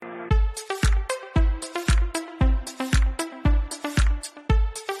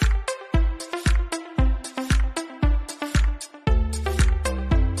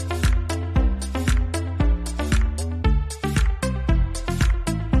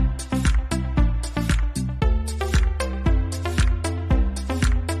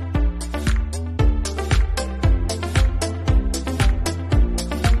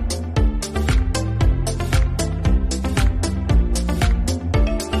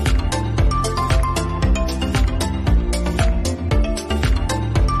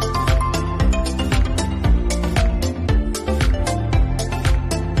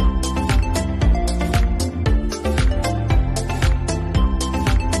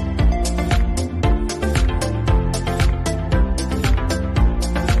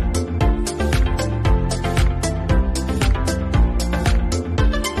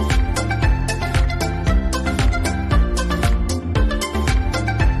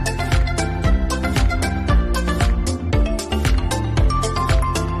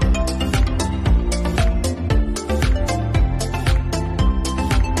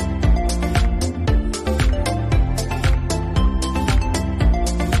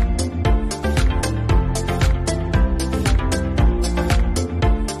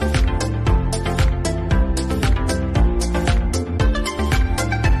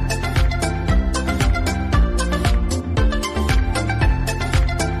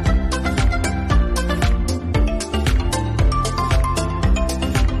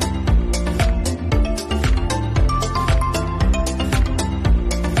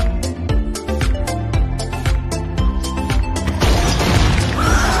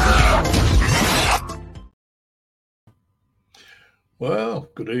Well,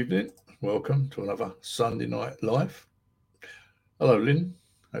 good evening. Welcome to another Sunday Night Live. Hello, Lynn.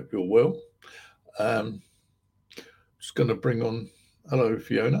 Hope you're well. Um, just going to bring on, hello,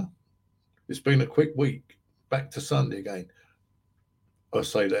 Fiona. It's been a quick week. Back to Sunday again. I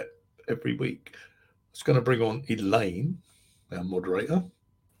say that every week. It's going to bring on Elaine, our moderator,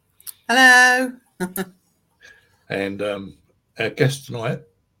 Hello. and our guest tonight,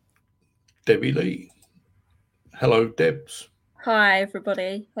 Debbie Leigh. Hello, Debs. Hi,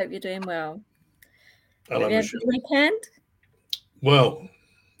 everybody. Hope you're doing well. Hello, Have you had a Michelle. good weekend? Well,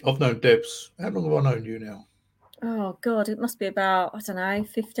 I've known Debs. How long have I known you now? Oh, God, it must be about, I don't know,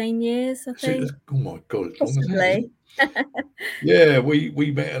 15 years, I think. Oh, my God, as long as that, isn't Possibly. it? Yeah,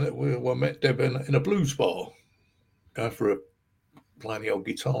 we met. I met Deb in a blues bar, going for playing the old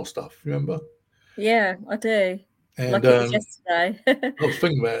guitar stuff. Remember? Yeah, I do. And Like it was yesterday. I was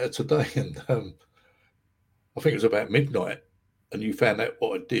thinking about it today, and I think it was about midnight, and you found out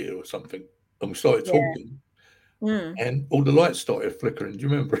what I did or something, and we started Yeah. talking, and all the lights started flickering. Do you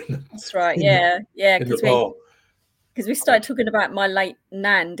remember? That's right. Yeah. Yeah. In the bar. Because we started talking about my late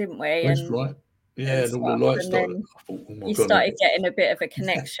nan, didn't we? That's right. Yeah, and all the lights started. I thought, oh my you God, started getting a bit of a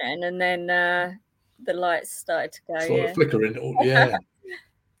connection, and then the lights started to go. Started flickering. Yeah.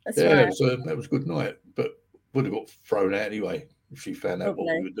 That's right. So that was a good night, but would have got thrown out anyway if she found out what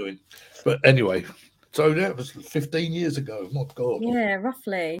we were doing. But anyway, so that was 15 years ago. My God. Yeah,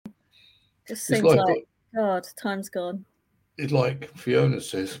 roughly. Just seems like God, time's gone. It's like Fiona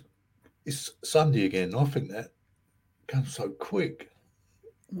says, it's Sunday again. I think that comes so quick.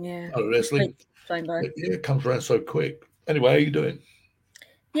 Yeah. Oh, Leslie. Yeah, it comes around so quick. Anyway, how are you doing?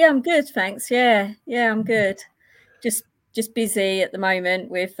 Yeah, I'm good, thanks. Yeah, I'm good. Just busy at the moment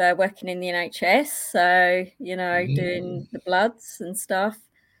with working in the NHS, so doing the bloods and stuff.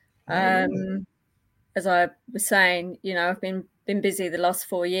 As I was saying, I've been busy the last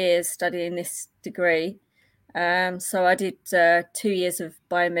 4 years studying this degree. So I did 2 years of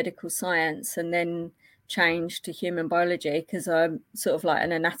biomedical science and then changed to human biology because I'm sort of like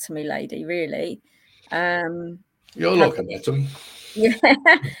an anatomy lady, really. You're like anatomy. Yeah,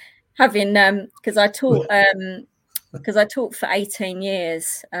 having because I taught for 18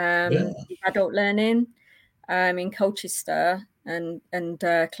 years adult learning in Colchester and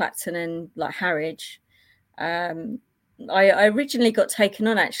Clacton and like Harwich. I originally got taken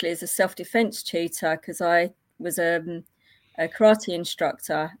on actually as a self-defense tutor because I was a karate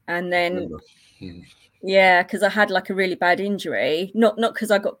instructor, and then because I had like a really bad injury, not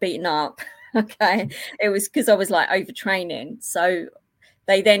because I got beaten up. Okay, it was because I was like overtraining. So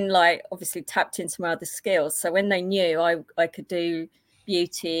they then like obviously tapped into my other skills. So when they knew I could do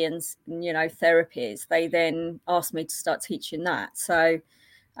beauty and therapies, they then asked me to start teaching that. So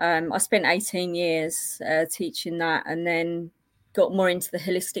I spent 18 years teaching that, and then got more into the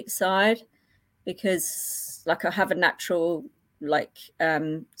holistic side because like I have a natural like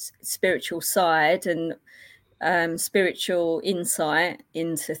spiritual side and spiritual insight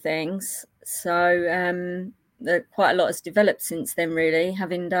into things. So quite a lot has developed since then, really,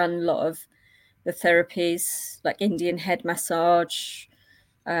 having done a lot of the therapies like Indian head massage,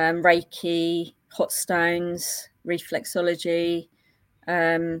 Reiki, hot stones, reflexology,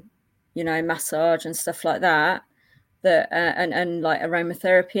 massage and stuff like that. And like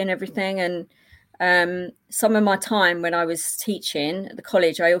aromatherapy and everything. And some of my time when I was teaching at the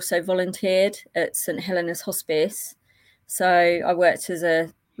college, I also volunteered at St Helena's Hospice. So I worked as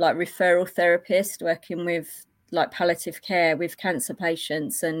a like referral therapist, working with like palliative care with cancer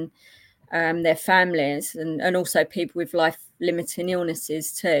patients and their families, and also people with life-limiting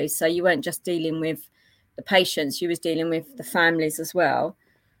illnesses too. So you weren't just dealing with the patients, you was dealing with the families as well.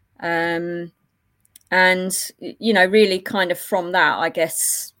 And really kind of from that, I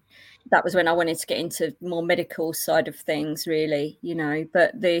guess that was when I wanted to get into more medical side of things, really,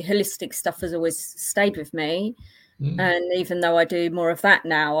 but the holistic stuff has always stayed with me. And even though I do more of that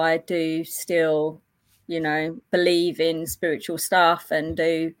now, I do still believe in spiritual stuff and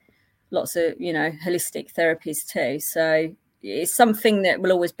do lots of holistic therapies too. So it's something that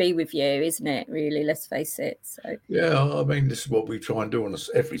will always be with you, isn't it, really? Let's face it. So yeah, I mean, this is what we try and do on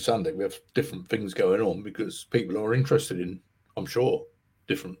every Sunday. We have different things going on because people are interested in, I'm sure,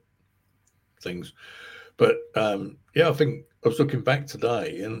 different things. But yeah, I think I was looking back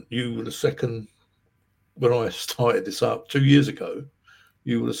today, and you were the second when I started this up 2 years ago.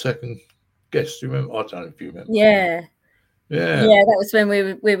 You were the second guest. Do you remember? I don't know if you remember. Yeah, that was when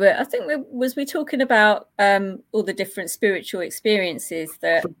we were. I think we talking about all the different spiritual experiences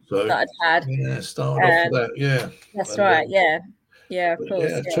that I'd had. Yeah, started off with that. Yeah, that's right. Yeah, of course.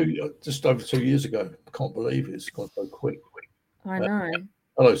 Yeah, just over 2 years ago. I can't believe it's gone so quick. I know.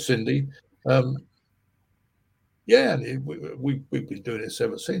 Hello, Cindy. Yeah, and we've been doing this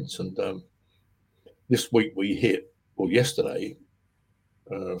ever since. And this week we hit, or yesterday,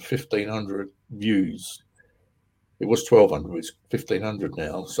 1,500 views. It was 1,200. It's 1,500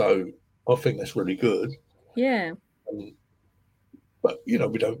 now. So I think that's really good. Yeah. But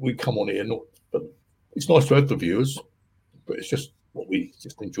we come on here not. But it's nice to have the viewers. But it's just what we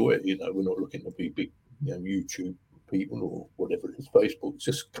just enjoy it. We're not looking to be big, YouTube people or whatever it is, Facebook.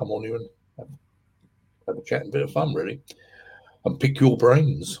 Just come on here and have a chat and a bit of fun, really, and pick your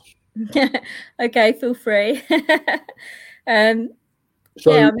brains. Okay, feel free.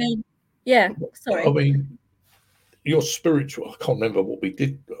 So, yeah, sorry. I mean, you're spiritual. I can't remember what we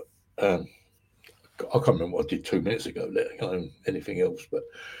did. I can't remember what I did 2 minutes ago, let alone anything else. But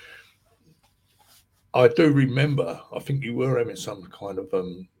I do remember, I think you were having some kind of,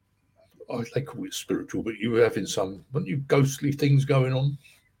 they call it spiritual, but you were having weren't you, ghostly things going on?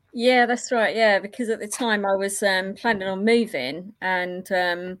 Yeah, that's right. Yeah, because at the time I was planning on moving, and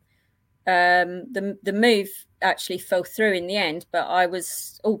the move actually fell through in the end, but I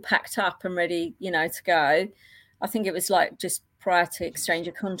was all packed up and ready, to go. I think it was like just prior to exchange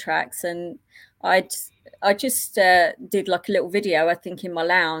of contracts, and I just did like a little video, I think, in my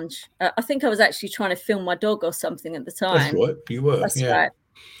lounge. I think I was actually trying to film my dog or something at the time. That's right, you were. That's yeah. Right.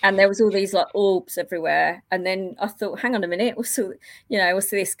 And there was all these like orbs everywhere, and then I thought, hang on a minute, what's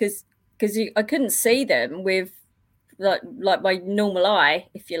this? Because I couldn't see them with like my normal eye,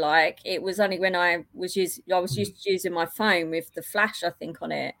 if you like. It was only when I was using my phone with the flash, I think,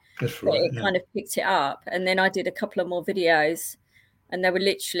 on it. That's right. It kind of picked it up, and then I did a couple of more videos, and they were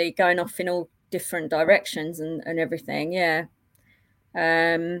literally going off in all different directions and everything. Yeah.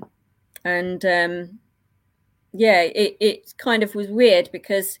 Yeah, it kind of was weird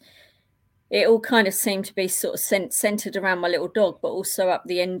because it all kind of seemed to be sort of centered around my little dog, but also up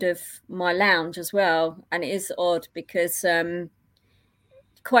the end of my lounge as well. And it is odd because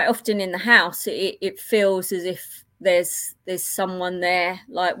quite often in the house, it feels as if there's someone there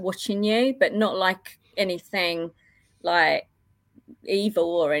like watching you, but not like anything like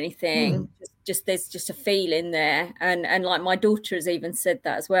evil or anything. Just there's just a feeling there, and like my daughter has even said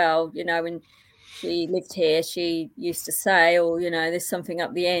that as well. When she lived here, she used to say, there's something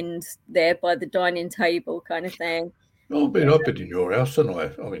up the end there by the dining table, kind of thing. I've been in your house, and I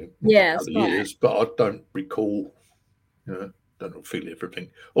mean, yeah, for years, but I don't recall, don't feel everything.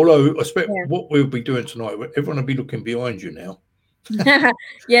 Although I expect what we'll be doing tonight, everyone will be looking behind you now.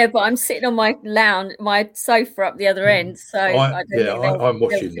 Yeah, but I'm sitting on my lounge, my sofa up the other end, so I'm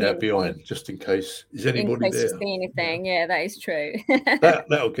watching that behind, just in case there's anybody there. You see anything, yeah, that is true.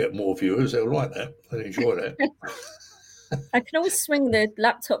 That'll get more viewers. They'll like that. They'll enjoy that. I can always swing the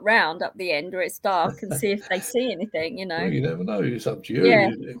laptop round up the end where it's dark and see if they see anything. Well, you never know. It's up to you.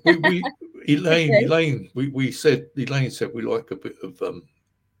 Yeah. Elaine, Elaine said we like a bit of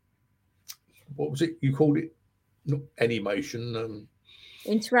what was it you called it? Not animation,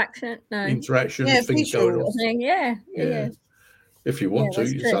 interaction. No, interaction, things going on. Yeah. If you want to,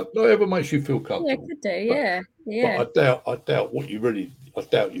 whatever makes you feel comfortable. Yeah, could do. Yeah. But I doubt you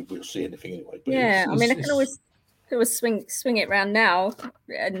will see anything anyway. But I can always swing it round now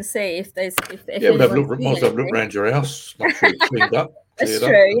and see if there's. We'll have a look around your house. Make sure it's cleaned up. That's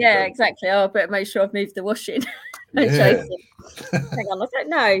true. Yeah, exactly. I better make sure I've moved the washing. Hang on, I don't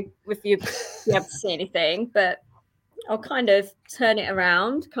know if you'll be able to see anything, but I'll kind of turn it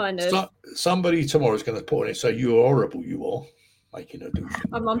around. Somebody tomorrow is going to put on it. So you're horrible. You are making her do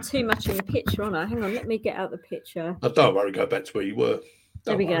something. I'm too much in the picture, aren't I? Hang on, let me get out the picture. Oh, don't worry. Go back to where you were.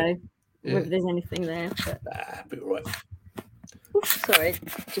 There we go. Yeah. Whether there's anything there. Be all right. Oops, sorry.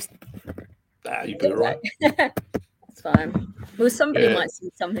 You'll be all right. That's fine. Well, somebody might see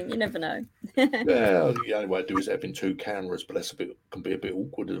something. You never know. The only way to do is having two cameras, but can be a bit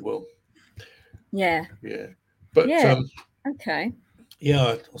awkward as well. Yeah. Yeah. But okay.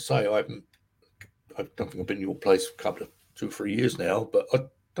 Yeah, I'll say I don't think I've been in your place for a couple of 2 or 3 years now, but I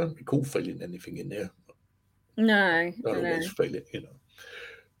don't recall feeling anything in there. No. I don't always feel it,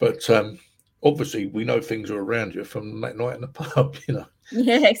 But obviously, we know things are around you from that night in the pub,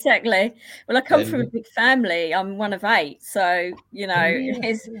 Yeah, exactly. Well, I come from a big family. I'm one of 8, so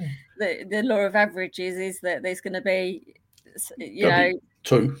the law of averages is that there's going to be,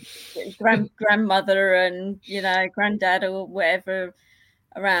 2 grandmother and granddad or whatever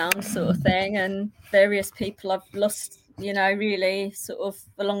around, sort of thing, and various people I've lost, really sort of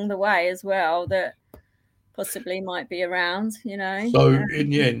along the way as well that possibly might be around, So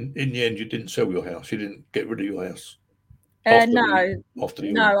in the end, you didn't sell your house. You didn't get rid of your house. No,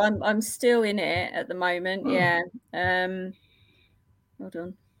 I'm still in it at the moment. Yeah. Hold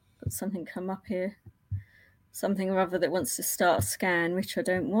on, got something come up here. Something or other that wants to start a scan, which I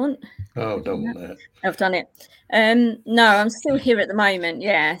don't want. Oh, don't want that. I've done it. No, I'm still here at the moment.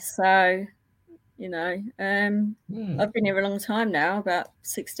 Yeah, so you know, I've been here a long time now, about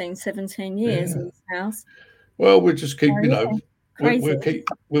 16, 17 years in this house. Well, we'll just keep,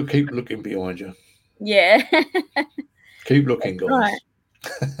 we'll keep looking behind you. Yeah. Keep looking, guys. Right.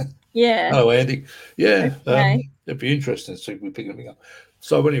 Yeah. Hello, Andy. Yeah, okay. It'd be interesting to see if we pick anything up.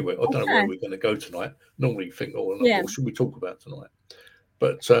 So anyway, I don't know where we're going to go tonight. Normally you think, what should we talk about tonight?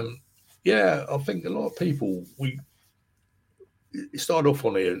 But yeah, I think a lot of people, it started off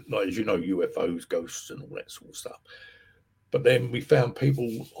on here, like, as you know, UFOs, ghosts and all that sort of stuff. But then we found people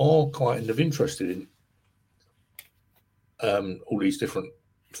are kind of interested in all these different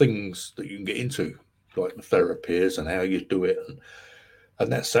things that you can get into, like the therapies and how you do it.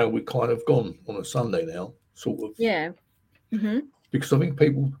 And that's how we've kind of gone on a Sunday now, sort of. Yeah. Mm-hmm. Because I think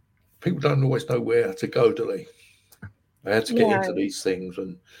people don't always know where to go, do they? They had to get into these things.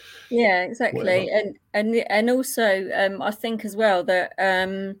 And yeah, exactly. Whatever. And also, I think as well that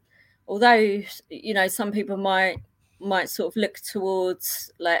although, some people might sort of look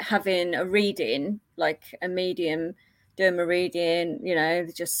towards like having a reading, like a medium doing a reading, they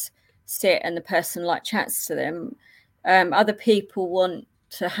just sit and the person like chats to them. Other people want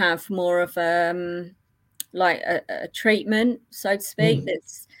to have more of like a treatment, so to speak,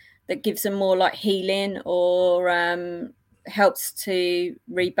 that gives them more like healing or helps to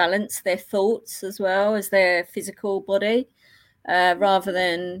rebalance their thoughts as well as their physical body, rather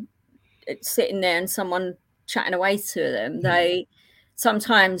than sitting there and someone chatting away to them. They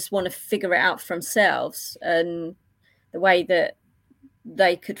sometimes want to figure it out for themselves, and the way that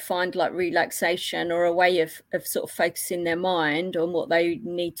they could find like relaxation or a way of sort of focusing their mind on what they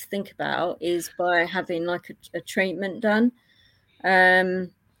need to think about is by having like a treatment done.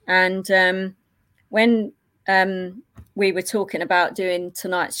 When we were talking about doing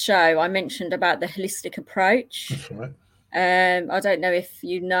tonight's show, I mentioned about the holistic approach. That's right. I don't know if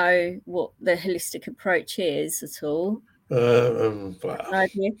you know what the holistic approach is at all. Well, no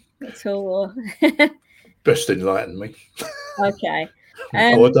idea at all. Best enlighten me. Okay.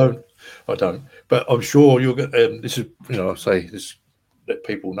 I don't. But I'm sure you'll get. This is, I say this, let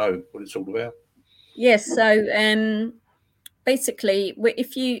people know what it's all about. Yes. So basically,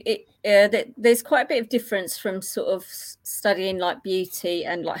 there's quite a bit of difference from sort of studying like beauty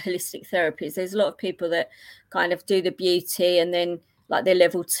and like holistic therapies. There's a lot of people that kind of do the beauty and then like their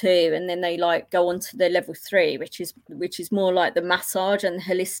level 2, and then they like go on to their level 3, which is more like the massage and the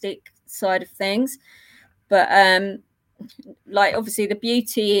holistic side of things. But like obviously the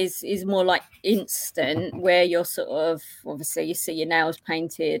beauty is more like instant, where you're sort of, obviously you see your nails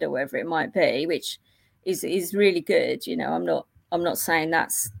painted or whatever it might be, which is really good. I'm not saying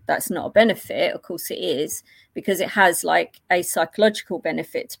that's not a benefit. Of course it is, because it has like a psychological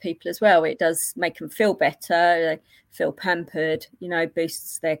benefit to people as well. It does make them feel better, they feel pampered,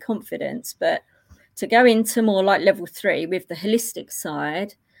 boosts their confidence. But to go into more like level 3 with the holistic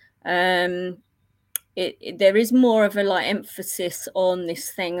side, there is more of a like emphasis on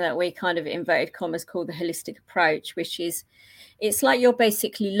this thing that we kind of inverted commas call the holistic approach, which is, it's like you're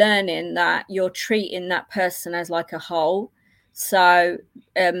basically learning that you're treating that person as like a whole. So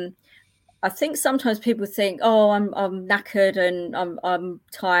I think sometimes people think, oh, I'm knackered and I'm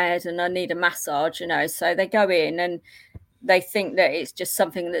tired and I need a massage, so they go in and they think that it's just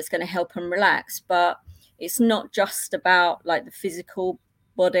something that's going to help them relax. But it's not just about like the physical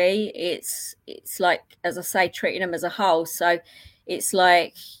body. It's like, as I say, treating them as a whole. So it's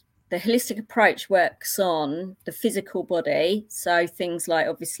like the holistic approach works on the physical body. So things like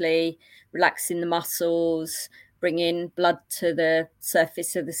obviously relaxing the muscles, bringing blood to the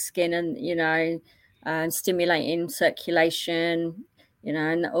surface of the skin, and stimulating circulation,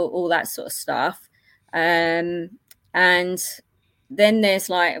 and all that sort of stuff. And then there's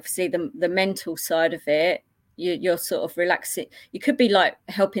like obviously the mental side of it. You're sort of relaxing. You could be like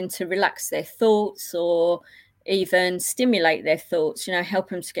helping to relax their thoughts, or even stimulate their thoughts, help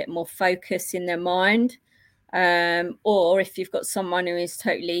them to get more focus in their mind. Or if you've got someone who is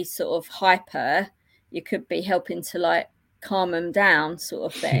totally sort of hyper, you could be helping to like calm them down,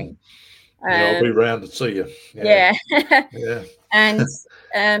 sort of thing. I'll be around to see you. Yeah. Yeah. And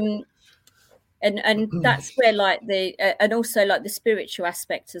that's where like and also like the spiritual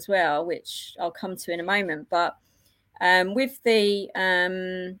aspect as well, which I'll come to in a moment. But with the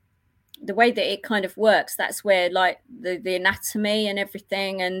way that it kind of works, that's where like the anatomy and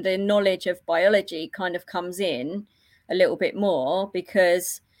everything and the knowledge of biology kind of comes in a little bit more,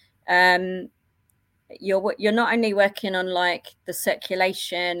 because you're not only working on like the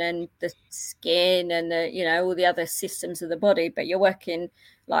circulation and the skin and the all the other systems of the body, but you're working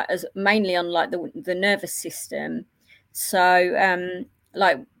like as mainly on like the nervous system. So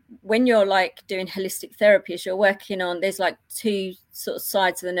like when you're like doing holistic therapies, you're working on, there's like two sort of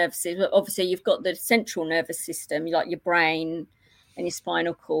sides of the nervous system. Obviously you've got the central nervous system, like your brain and your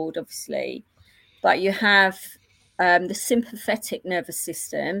spinal cord, obviously, but you have the sympathetic nervous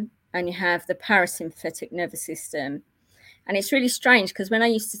system and you have the parasympathetic nervous system. And it's really strange because when I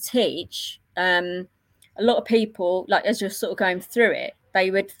used to teach, a lot of people, like as you're sort of going through it,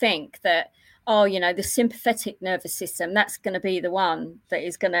 they would think that, oh, the sympathetic nervous system, that's going to be the one that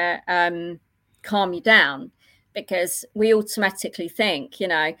is going to calm you down. Because we automatically think,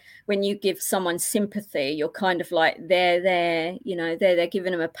 when you give someone sympathy, you're kind of like, they're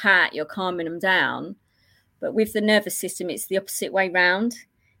giving them a pat, you're calming them down. But with the nervous system, it's the opposite way round.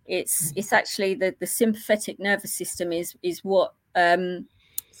 It's actually the sympathetic nervous system is what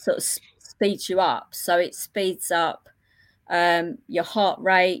sort of speeds you up. So it speeds up your heart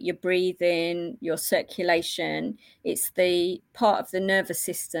rate, your breathing, your circulation. It's the part of the nervous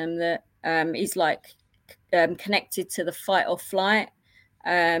system that is like connected to the fight or flight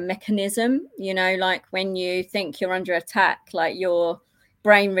mechanism. Like when you think you're under attack, like your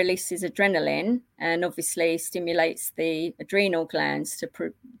brain releases adrenaline and obviously stimulates the adrenal glands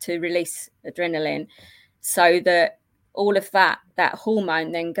to release adrenaline, so that all of that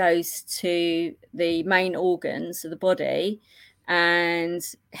hormone then goes to the main organs of the body, and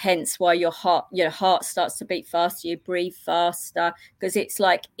hence why your heart starts to beat faster, you breathe faster, because it's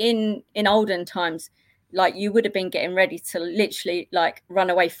like in olden times, like you would have been getting ready to literally like run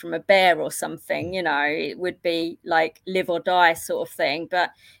away from a bear or something, it would be like live or die sort of thing.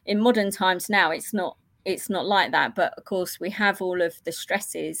 But in modern times now, it's not like that. But of course we have all of the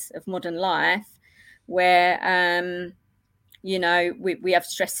stresses of modern life where we have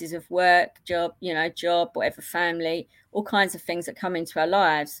stresses of work, job, whatever, family, all kinds of things that come into our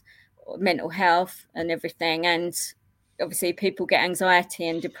lives, mental health and everything. And obviously people get anxiety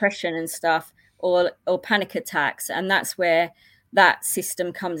and depression and stuff, or panic attacks, and that's where that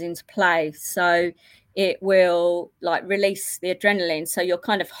system comes into play. So it will like release the adrenaline, so you're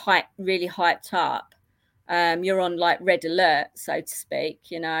kind of really hyped up, you're on like red alert, so to speak.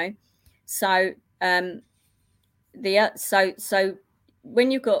 So so when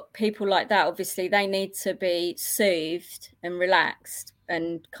you've got people like that, obviously they need to be soothed and relaxed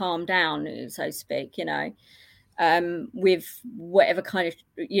and calmed down, so to speak, with whatever kind of,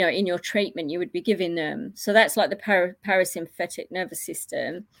 in your treatment you would be giving them. So that's like the parasympathetic nervous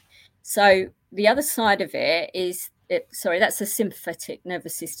system. So the other side of it is, that's the sympathetic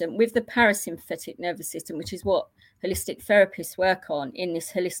nervous system. With the parasympathetic nervous system, which is what holistic therapists work on in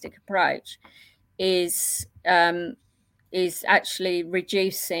this holistic approach, is actually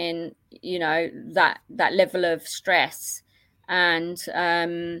reducing, that level of stress. And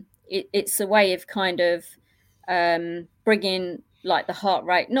it's a way of kind of bringing like the heart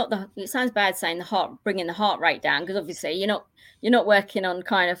rate, it sounds bad saying bringing the heart rate down, because obviously you're not working on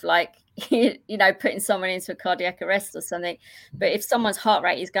kind of like putting someone into a cardiac arrest or something. But if someone's heart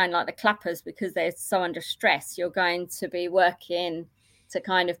rate is going like the clappers because they're so under stress, you're going to be working to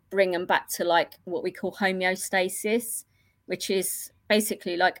kind of bring them back to like what we call homeostasis, which is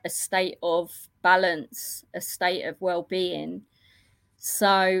basically like a state of balance, a state of well-being.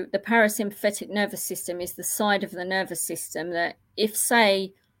 So the parasympathetic nervous system is the side of the nervous system that, if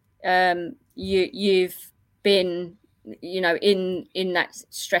say you've been in that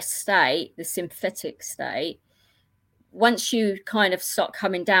stress state, the sympathetic state, once you kind of start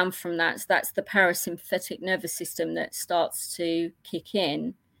coming down from that, that's the parasympathetic nervous system that starts to kick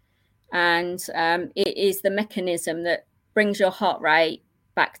in. And it is the mechanism that brings your heart rate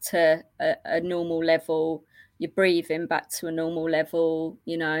back to a normal level, your breathing back to a normal level,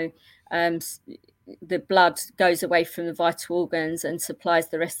 the blood goes away from the vital organs and supplies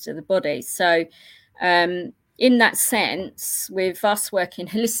the rest of the body. So in that sense, with us working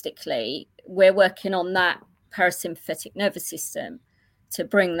holistically, we're working on that parasympathetic nervous system to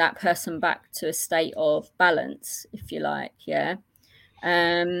bring that person back to a state of balance, if you like.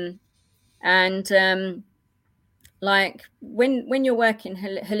 Like when you're working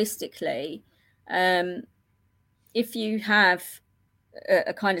holistically, if you have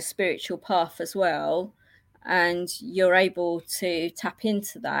a kind of spiritual path as well, and you're able to tap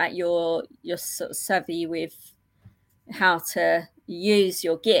into that, you're sort of savvy with how to use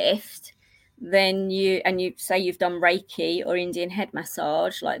your gift, then you say you've done Reiki or Indian head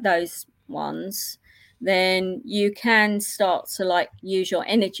massage, like those ones, then you can start to like use your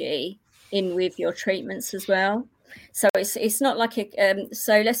energy in with your treatments as well. So it's not like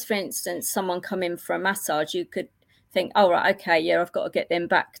so let's, for instance, someone come in for a massage, you could think, oh right, okay, yeah, I've got to get them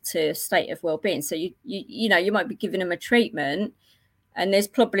back to a state of well-being. So you know, you might be giving them a treatment, and there's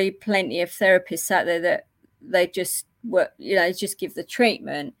probably plenty of therapists out there that they just work, you know, just give the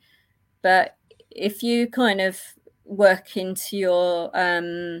treatment. But if you kind of work into your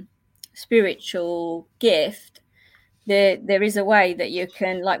spiritual gift, there is a way that you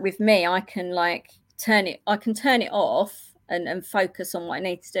can, like with me, I can turn it off and focus on what I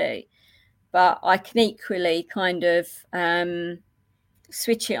need to do, but I can equally kind of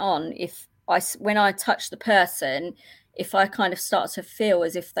switch it on when I touch the person, if I kind of start to feel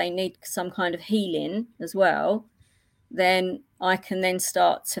as if they need some kind of healing as well, then I can then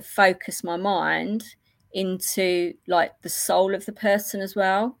start to focus my mind into like the soul of the person as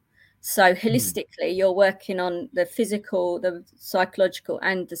well. So holistically, you're working on the physical, the psychological,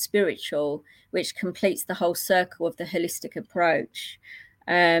 and the spiritual, which completes the whole circle of the holistic approach.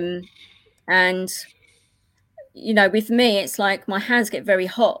 And, you know, with me, it's like my hands get very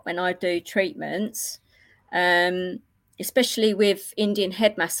hot when I do treatments, especially with Indian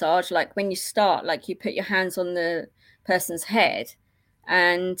head massage. Like when you start, like you put your hands on the person's head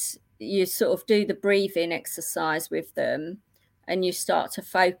and you sort of do the breathing exercise with them, and you start to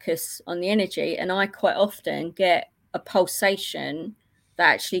focus on the energy. And I quite often get a pulsation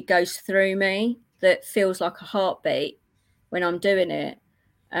that actually goes through me that feels like a heartbeat when I'm doing it.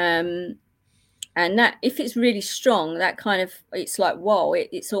 And that, if it's really strong, that kind of, it's like, whoa,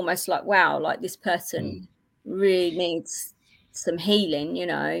 it's almost like, wow, like this person really needs some healing, you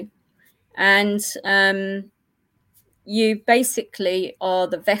know. And you basically are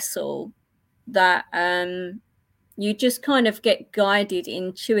the vessel that you just kind of get guided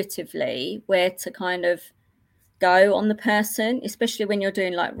intuitively where to kind of go on the person, especially when you're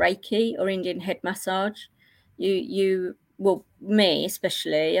doing like Reiki or Indian head massage. Well, me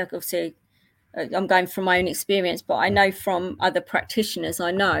especially, obviously I'm going from my own experience, but I know from other practitioners, I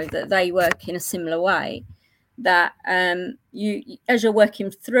know that they work in a similar way, that you, as you're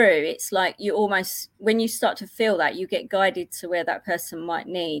working through, it's like you almost, when you start to feel that, you get guided to where that person might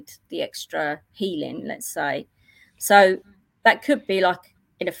need the extra healing, let's say. So that could be like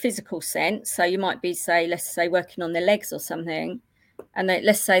in a physical sense. So you might be, let's say working on their legs or something, and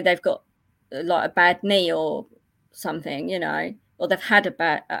let's say they've got like a bad knee or something, you know, or they've had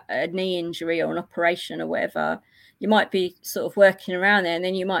a knee injury or an operation or whatever. You might be sort of working around there, and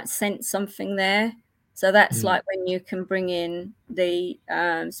then you might sense something there. So that's like when you can bring in the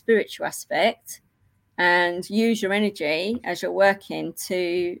spiritual aspect and use your energy as you're working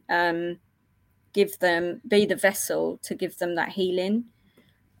to be the vessel to give them that healing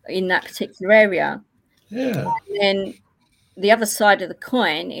in that particular area. Yeah. And then the other side of the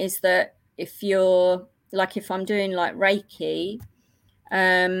coin is that if I'm doing like Reiki,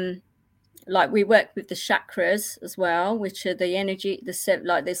 like we work with the chakras as well, which are the energy, there's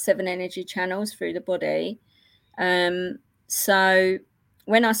 7 energy channels through the body. So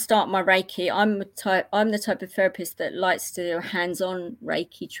when I start my Reiki, I'm the type of therapist that likes to do a hands-on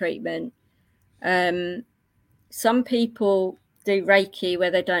Reiki treatment. Some people do Reiki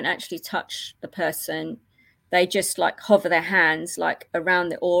where they don't actually touch the person. They just like hover their hands like around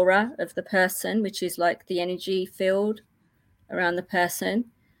the aura of the person, which is like the energy field around the person.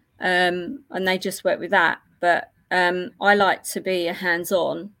 And they just work with that. But I like to be a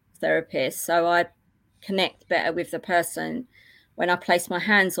hands-on therapist, so I connect better with the person when I place my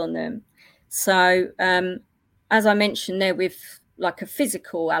hands on them. So as I mentioned there, with like a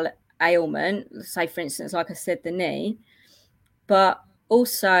physical ailment, say for instance, like I said, the knee, but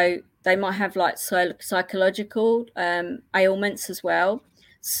also they might have like psychological ailments as well.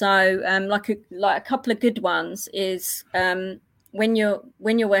 So like a couple of good ones is when you're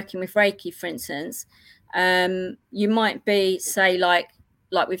working with Reiki, for instance, you might be, say, like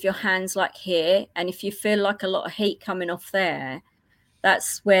with your hands like here, and if you feel like a lot of heat coming off there,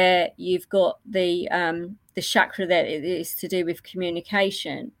 that's where you've got the chakra that it is to do with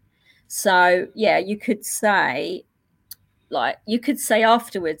communication. So yeah, you could say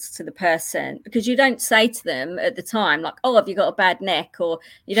afterwards to the person, because you don't say to them at the time like, oh, have you got a bad neck, or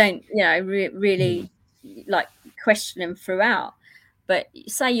you don't, you know, really like question them throughout. But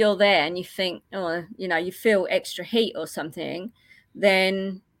say you're there and you think, oh, you know, you feel extra heat or something,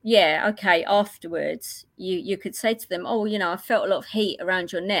 then yeah, okay, afterwards you could say to them, oh, you know, I felt a lot of heat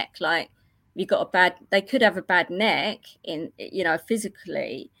around your neck. Like, they could have a bad neck in, you know,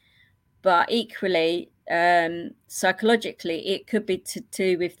 physically, but equally psychologically it could be to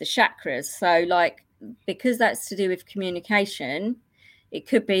do with the chakras. So like, because that's to do with communication, it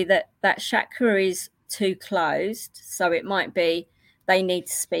could be that that chakra is too closed. So it might be they need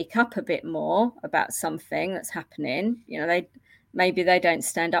to speak up a bit more about something that's happening. You know, maybe they don't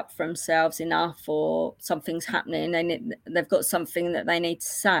stand up for themselves enough, or something's happening and they've got something that they need to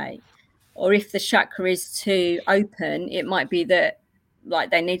say. Or if the chakra is too open, it might be that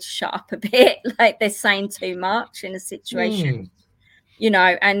like they need to shut up a bit, like they're saying too much in a situation, you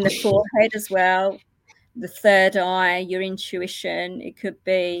know. And the forehead as well, the third eye, your intuition. It could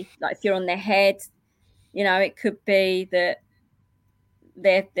be like if you're on their head, you know, it could be that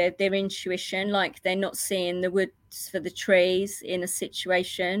their intuition, like they're not seeing the woods for the trees in a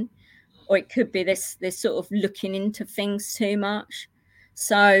situation. Or it could be they're sort of looking into things too much.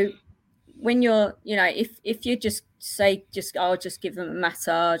 So when you're, you know, if you just say I'll just give them a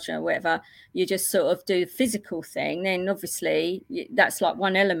massage or whatever, you just sort of do the physical thing, then obviously that's like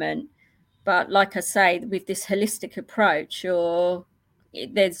one element. But like I say, with this holistic approach,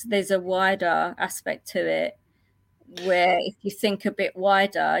 there's a wider aspect to it, where if you think a bit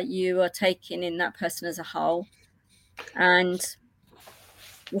wider, you are taking in that person as a whole. And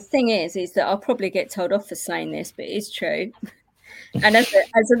the thing is that I'll probably get told off for saying this, but it is true. And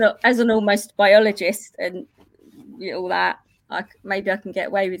as an almost biologist and all that, maybe I can get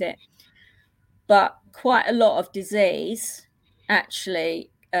away with it. But quite a lot of disease actually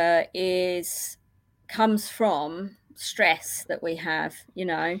comes from stress that we have, you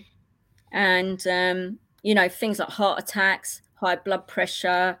know, and you know, things like heart attacks, high blood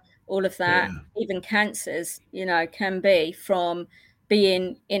pressure, all of that, even cancers, you know, can be from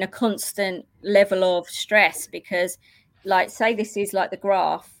being in a constant level of stress. Because, like, say this is like the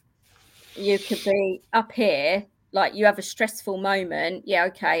graph, you could be up here, like you have a stressful moment, yeah,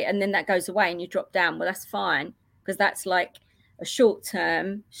 okay, and then that goes away and you drop down. Well, that's fine, because that's like a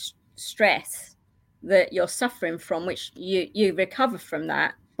short-term stress that you're suffering from, which you recover from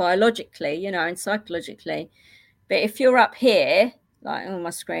that biologically, you know, and psychologically. But if you're up here, like on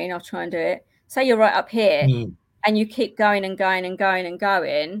my screen, I'll try and do it. Say you're right up here, and you keep going and going and going and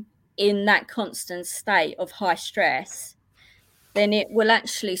going in that constant state of high stress, then it will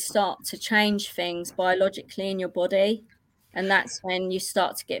actually start to change things biologically in your body. And that's when you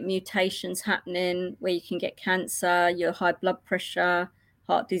start to get mutations happening, where you can get cancer, your high blood pressure,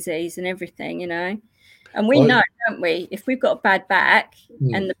 heart disease and everything, you know. And we know, don't we, if we've got a bad back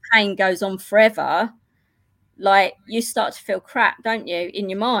and the pain goes on forever, like you start to feel crap, don't you, in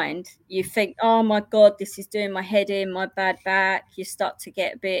your mind? You think, oh my God, this is doing my head in, my bad back. You start to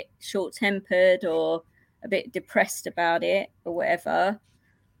get a bit short-tempered or a bit depressed about it or whatever.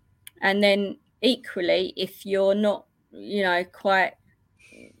 And then equally, if you're not, you know, quite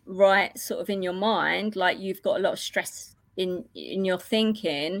right sort of in your mind, like you've got a lot of stress in your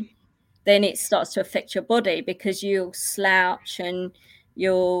thinking, then it starts to affect your body, because you'll slouch and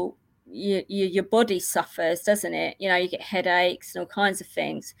your body suffers, doesn't it? You know, you get headaches and all kinds of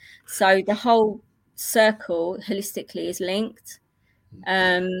things. So the whole circle holistically is linked.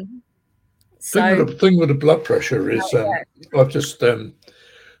 So the thing with the blood pressure is, I've just I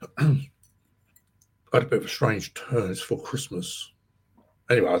had a bit of a strange turn. It's for Christmas.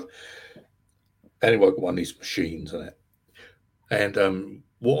 Anyway, I got one of these machines in it, and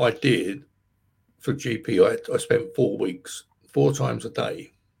what I did for GP, I spent 4 weeks, 4 times a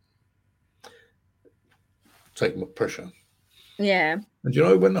day, taking my pressure. Yeah. And you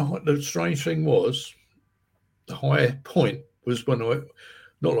know, when the strange thing was, the high point was when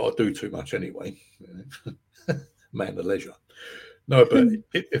not that I do too much anyway, man of leisure. No, but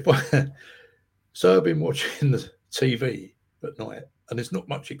if so I've been watching the TV at night, and there's not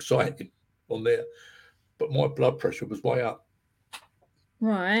much exciting on there, but my blood pressure was way up.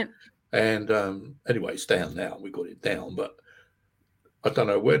 Right. And anyway, it's down now. We got it down, but I don't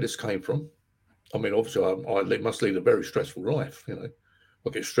know where this came from. I mean, obviously, I must lead a very stressful life. You know, I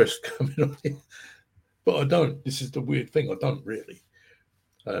get stressed coming on here, but I don't. This is the weird thing. I don't really.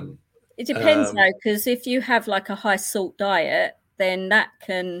 It depends though, because if you have like a high salt diet, then that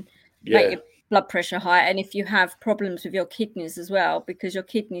can make your blood pressure high. And if you have problems with your kidneys as well, because your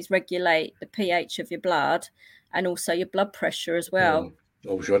kidneys regulate the pH of your blood and also your blood pressure as well.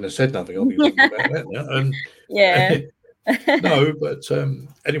 Obviously, I hadn't said nothing. I'll be thinking about that now. And yeah. No, but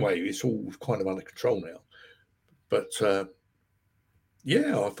anyway, it's all kind of under control now. But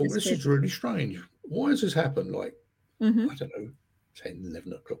yeah, I thought this is really strange. Why has this happened? Like, I don't know, 10,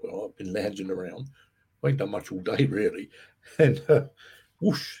 11 o'clock. I've been lounging around. I ain't done much all day, really. And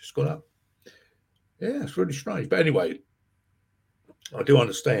whoosh, it's gone up. Yeah, it's really strange. But anyway, I do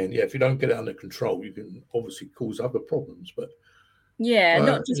understand. Yeah, if you don't get it under control, you can obviously cause other problems. But yeah,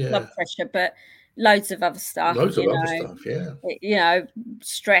 not just blood pressure, but loads of other stuff. Loads of other stuff, yeah. You know,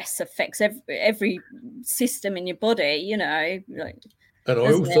 stress affects every system in your body, you know. Like, and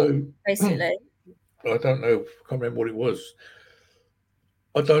I also, basically, I don't know, I can't remember what it was.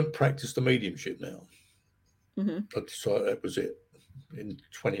 I don't practice the mediumship now. I decided that was it in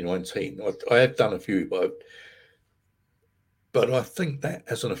 2019. I had done a few, but I think that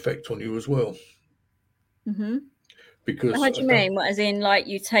has an effect on you as well. Because how do you mean? What, as in, like,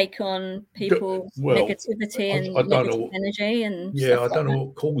 you take on people's negativity and negative energy and I don't know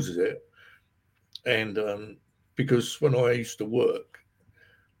what causes it. And because when I used to work,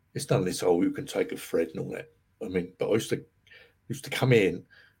 it's done this whole you can take a thread and all that. I mean, but I used to come in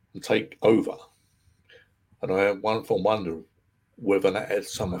and take over, and I wonder whether that had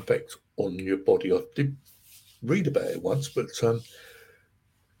some effect on your body. I did read about it once, but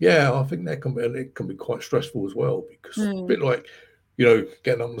yeah, I think that can be quite stressful as well, because a bit like, you know,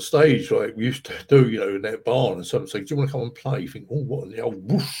 getting on the stage like we used to do, you know, in that barn, and someone says, "Do you want to come and play?" You think, "Oh, what?" And the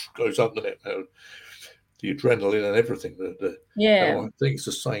old whoosh goes up the net, the adrenaline and everything. And I think it's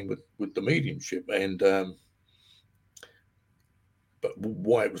the same with the mediumship, and but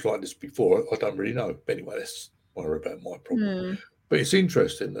why it was like this before, I don't really know. But anyway, that's worry about my problem. But it's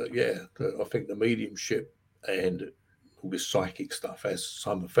interesting that I think the mediumship and all this psychic stuff has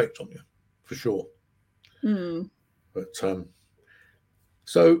some effect on you, for sure. But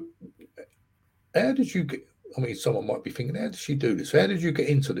so how did you get? I mean, someone might be thinking, how did she do this? How did you get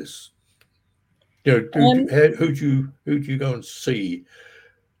into this? You know, who do you go and see?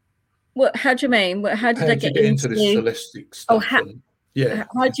 What? How do you mean? How did I get into this celestic stuff? How do you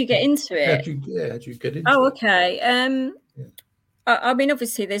get into it? How do you get into it? Oh, okay. I mean,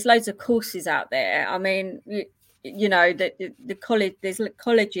 obviously, there's loads of courses out there. I mean, you know, the college, there's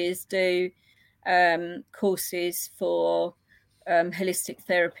colleges do courses for holistic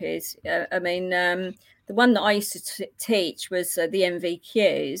therapies. I mean, the one that I used to teach was the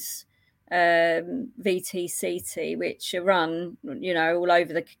MVQs, VTCT, which are run, you know, all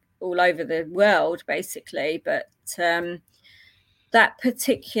over the world, basically. But that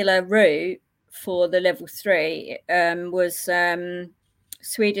particular route for the level 3 was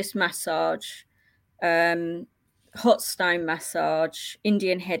Swedish massage, hot stone massage,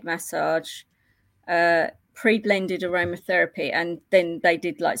 Indian head massage, pre-blended aromatherapy, and then they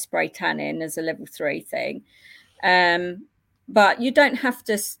did like spray tanning as a level 3 thing. But you don't have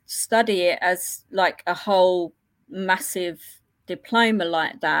to study it as like a whole massive diploma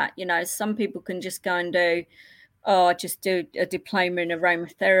like that. You know, some people can just go and do, I'll just do a diploma in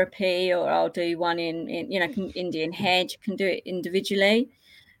aromatherapy, or I'll do one in you know, Indian head. You can do it individually.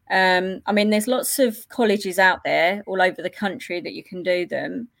 I mean, there's lots of colleges out there all over the country that you can do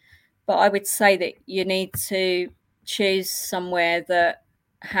them, but I would say that you need to choose somewhere that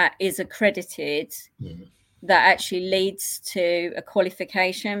is accredited, that actually leads to a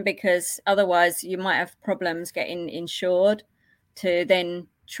qualification, because otherwise you might have problems getting insured to then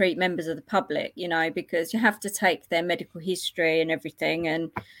treat members of the public, you know, because you have to take their medical history and everything. And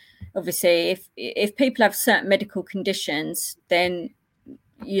obviously if people have certain medical conditions, then,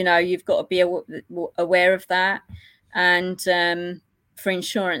 you know, you've got to be aware of that, and for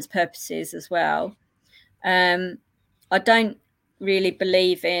insurance purposes as well. I don't really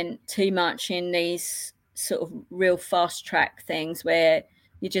believe in too much in these sort of real fast track things where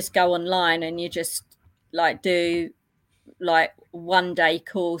you just go online and you just like do like 1 day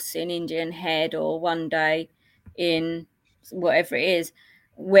course in Indian head, or 1 day in whatever it is,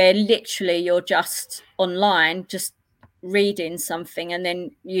 where literally you're just online, just reading something, and then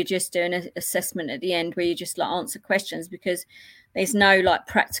you just do an assessment at the end where you just like answer questions, because there's no like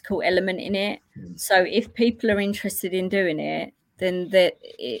practical element in it. So if people are interested in doing it, then like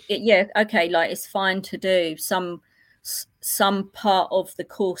it's fine to do some part of the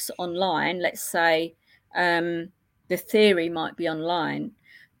course online. Let's say the theory might be online,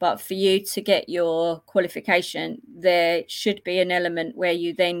 but for you to get your qualification, there should be an element where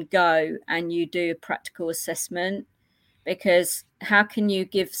you then go and you do a practical assessment. Because how can you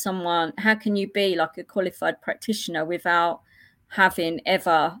be like a qualified practitioner without having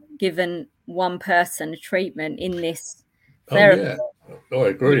ever given one person a treatment in this therapy? Oh yeah, I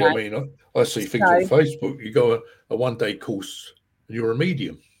agree. You know? I mean, I see things on Facebook. You go a 1 day course and you're a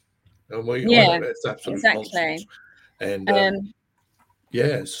medium. And I know that's absolute nonsense. And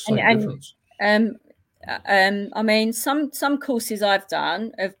it's the same difference. I mean, some courses I've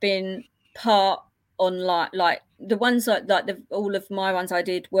done have been part online, like the ones all of my ones I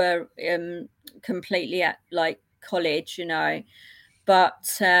did were completely at like college, you know.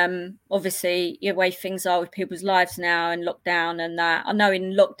 But obviously, the way things are with people's lives now and lockdown and that, I know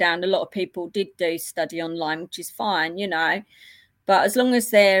in lockdown, a lot of people did do study online, which is fine, you know. But as long as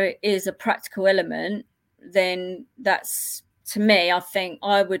there is a practical element, then that's, to me, I think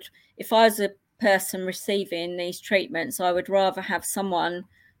I would, if I was a person receiving these treatments, I would rather have someone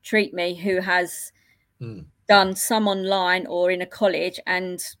treat me who has done some online or in a college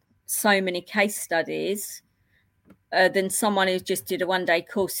and so many case studies than someone who just did a one-day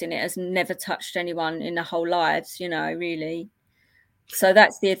course in it, has never touched anyone in their whole lives, you know, really. So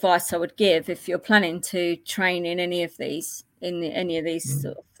that's the advice I would give if you're planning to train in any of these,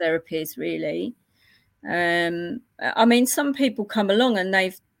 sort of therapies, really. I mean, some people come along and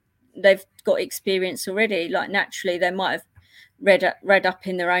they've got experience already. Like, naturally, they might have read up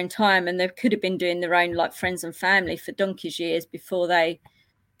in their own time, and they could have been doing their own, like, friends and family for donkey's years before they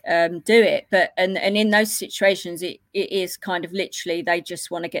do it. But and in those situations, it is kind of literally they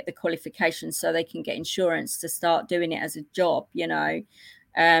just want to get the qualifications so they can get insurance to start doing it as a job, you know.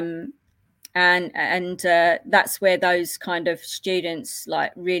 And that's where those kind of students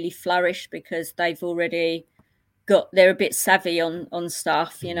like really flourish, because they've already they're a bit savvy on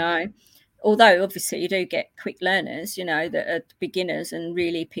stuff, you know. Although obviously you do get quick learners, you know, that are beginners and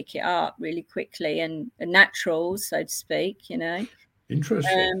really pick it up really quickly and naturals, so to speak, you know.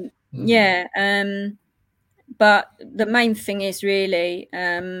 Interesting. Yeah. But the main thing is really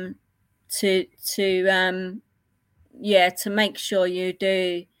to make sure you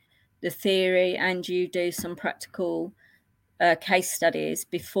do the theory and you do some practical case studies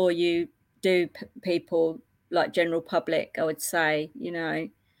before you do people like general public, I would say, you know.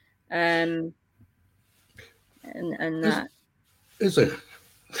 And that. Is it?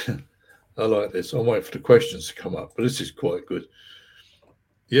 I like this. I'm waiting for the questions to come up, but this is quite good.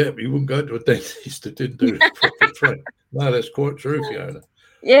 Yeah, but you wouldn't go to a dentist that didn't do proper training. No, that's quite true, Fiona.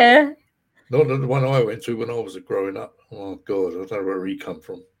 Yeah. Not the one I went to when I was growing up. Oh God, I don't know where he come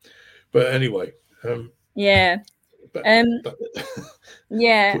from. But anyway. Yeah.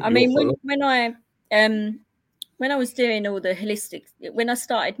 Yeah. I mean, when I was doing all the holistic, when I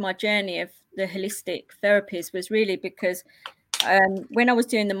started my journey of the holistic therapies, was really because when I was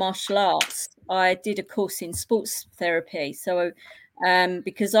doing the martial arts, I did a course in sports therapy. So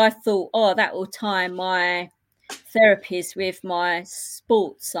because I thought, oh, that will tie my therapies with my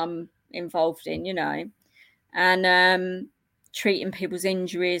sports I'm involved in, you know, and treating people's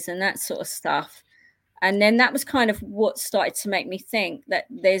injuries and that sort of stuff. And then that was kind of what started to make me think that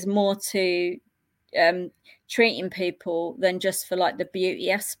there's more to treating people than just for like the beauty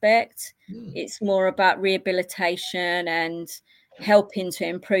aspect. It's more about rehabilitation and helping to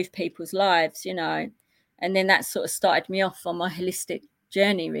improve people's lives, you know. And then that sort of started me off on my holistic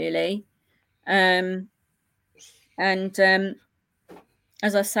journey, really. As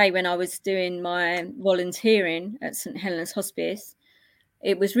I say, when I was doing my volunteering at St Helens Hospice,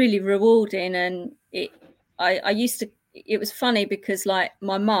 it was really rewarding. And I used to, it was funny because like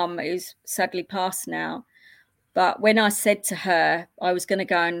my mum, who's sadly passed now, but when I said to her I was going to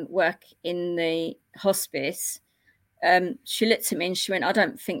go and work in the hospice, she looked at me and she went, I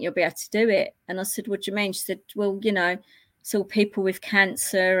don't think you'll be able to do it. And I said, what do you mean? She said, well, you know, it's all people with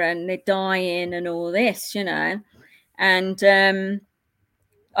cancer and they're dying and all this, you know. And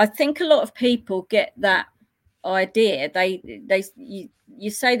I think a lot of people get that idea. You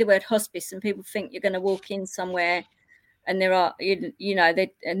say the word hospice and people think you're going to walk in somewhere and there are, you know,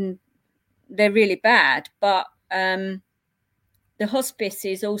 they're really bad. But the hospice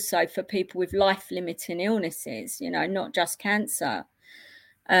is also for people with life-limiting illnesses, you know, not just cancer.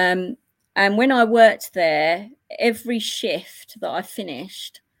 And when I worked there, every shift that I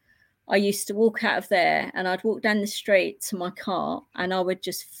finished, I used to walk out of there and I'd walk down the street to my car and I would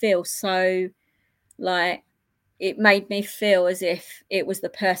just feel so, like, it made me feel as if it was the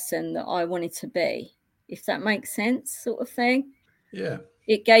person that I wanted to be, if that makes sense, sort of thing. Yeah.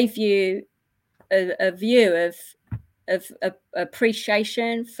 It gave you a view of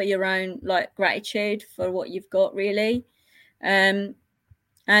appreciation for your own, like, gratitude for what you've got, really. And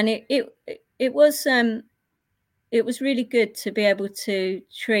it was really good to be able to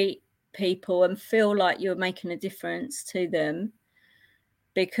treat people and feel like you're making a difference to them,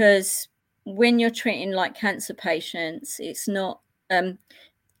 because when you're treating like cancer patients, it's not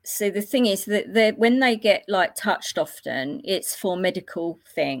so the thing is that when they get like touched, often it's for medical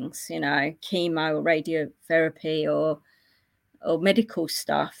things, you know, chemo or radiotherapy or medical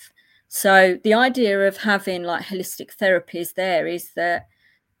stuff. So the idea of having like holistic therapies there is that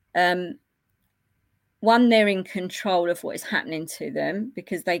one, they're in control of what is happening to them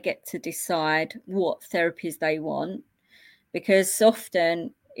because they get to decide what therapies they want. because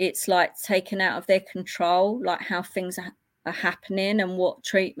often it's like taken out of their control, like how things are happening and what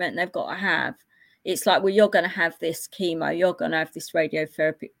treatment they've got to have. It's like, well, you're going to have this chemo, you're going to have this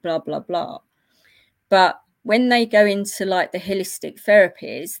radiotherapy, blah, blah, blah. But when they go into like the holistic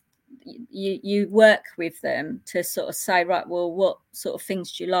therapies, you work with them to sort of say, right, well, what sort of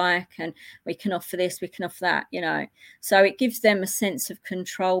things do you like? And we can offer this, we can offer that, you know. So it gives them a sense of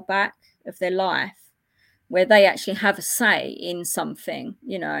control back of their life, where they actually have a say in something,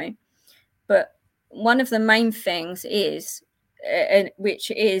 you know. But one of the main things is, which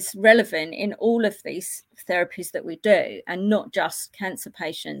is relevant in all of these therapies that we do, and not just cancer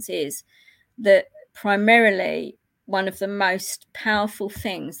patients, is that primarily one of the most powerful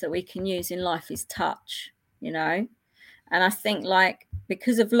things that we can use in life is touch, you know. And I think, like,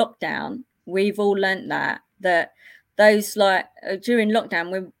 because of lockdown, we've all learnt that those, like, during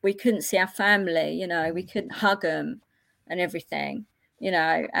lockdown, we couldn't see our family, you know, we couldn't hug them and everything, you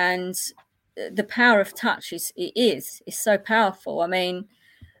know. And the power of touch is so powerful. I mean,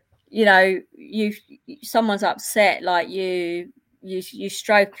 you know, someone's upset, like you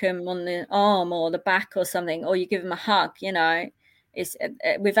stroke them on the arm or the back or something, or you give them a hug, you know. It's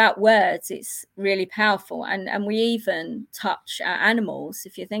without words, it's really powerful. And we even touch our animals,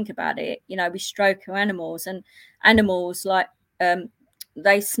 if you think about it. You know, we stroke our animals, and animals, like,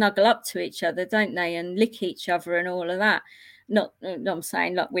 they snuggle up to each other, don't they, and lick each other and all of that. Not I'm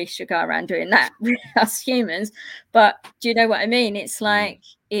saying like we should go around doing that us humans, but do you know what I mean? It's like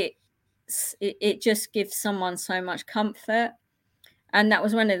it just gives someone so much comfort. And that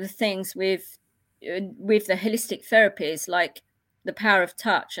was one of the things with the holistic therapies, like the power of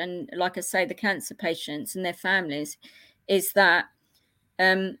touch, and like I say, the cancer patients and their families, is that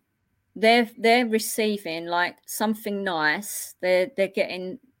they're receiving like something nice. They're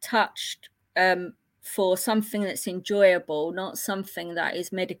getting touched for something that's enjoyable, not something that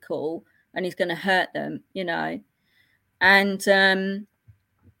is medical and is going to hurt them, you know. And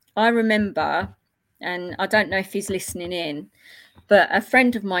I remember, and I don't know if he's listening in, but a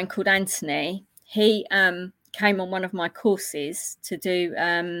friend of mine called Anthony, he came on one of my courses to do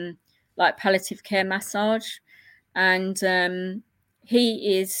like palliative care massage. And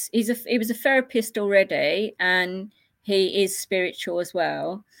he was a therapist already, and he is spiritual as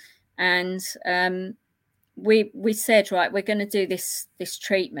well. And we said, right, we're going to do this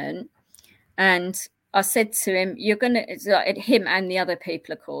treatment. And I said to him, you're going to, like, him and the other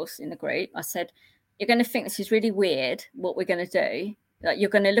people, of course, in the group, I said, you're going to think this is really weird, what we're going to do. Like, you're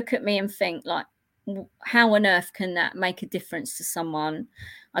going to look at me and think, like, how on earth can that make a difference to someone?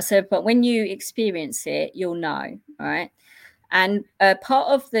 I said, but when you experience it, you'll know, right? And part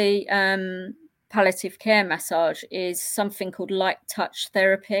of the palliative care massage is something called light touch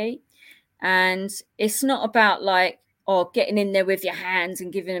therapy. And it's not about like, or getting in there with your hands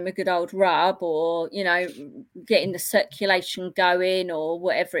and giving them a good old rub, or, you know, getting the circulation going or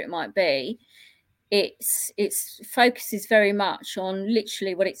whatever it might be. It's focuses very much on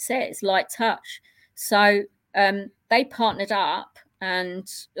literally what it says, light touch. So they partnered up, and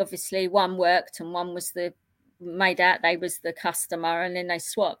obviously one worked and one was they was the customer, and then they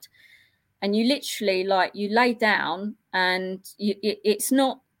swapped. And you literally, like, you lay down, and it's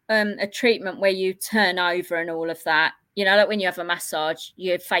not a treatment where you turn over and all of that. You know, like when you have a massage,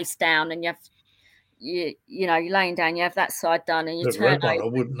 you're face down and you know, you're laying down, you have that side done, and you turn over. I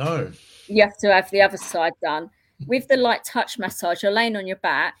wouldn't know. You have to have the other side done. With the light touch massage, you're laying on your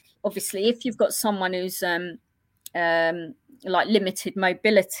back. Obviously, if you've got someone who's like limited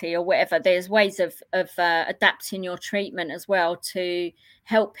mobility or whatever, there's ways of adapting your treatment as well to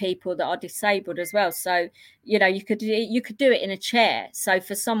help people that are disabled as well. So, you know, you could do it in a chair. So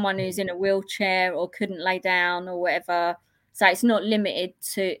for someone who's in a wheelchair or couldn't lay down or whatever, so it's not limited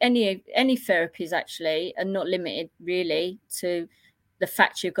to any therapies, actually, and not limited really to the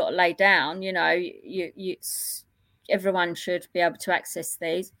fact you've got to lay down. You know, everyone should be able to access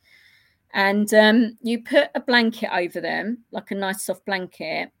these. And you put a blanket over them, like a nice soft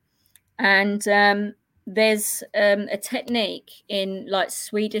blanket. And there's a technique in like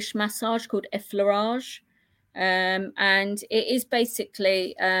Swedish massage called effleurage. And it is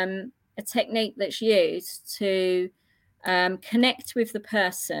basically a technique that's used to connect with the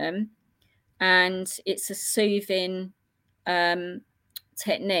person. And it's a soothing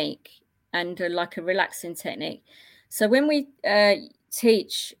technique and like a relaxing technique. So when we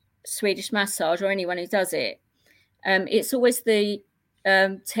teach Swedish massage, or anyone who does it, it's always the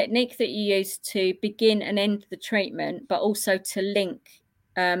technique that you use to begin and end the treatment, but also to link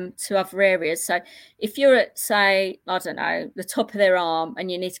to other areas. So if you're at, say, I don't know, the top of their arm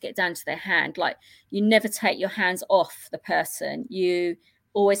and you need to get down to their hand, like you never take your hands off the person. You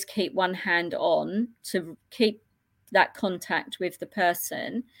always keep one hand on to keep that contact with the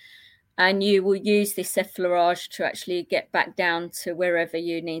person. And you will use this effleurage to actually get back down to wherever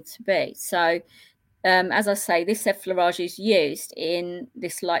you need to be. So as I say, this effleurage is used in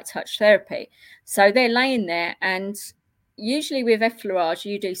this light touch therapy. So they're laying there, and usually with effleurage,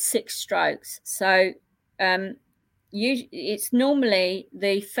 you do 6 strokes. So it's normally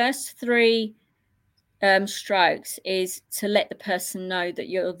the first 3 strokes is to let the person know that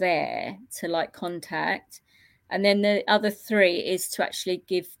you're there, to like contact. And then the other 3 is to actually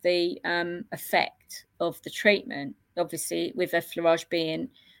give the effect of the treatment, obviously with effleurage being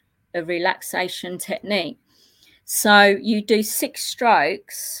a relaxation technique. So you do 6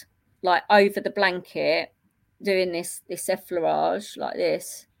 strokes like over the blanket, doing this effleurage, like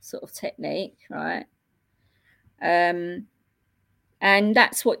this sort of technique, right? And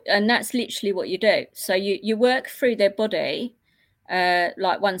that's literally what you do. So you work through their body,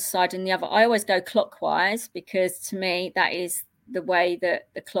 like one side and the other. I always go clockwise because to me that is the way that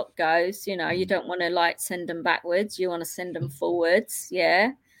the clock goes. You know, you don't want to like send them backwards. You want to send them forwards.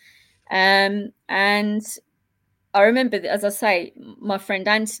 Yeah. And I remember, as I say, my friend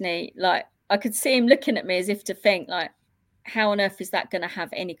Anthony, like I could see him looking at me as if to think, like, how on earth is that going to have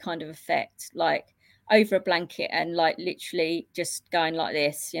any kind of effect, like over a blanket and like literally just going like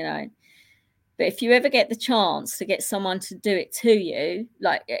this, you know? But if you ever get the chance to get someone to do it to you,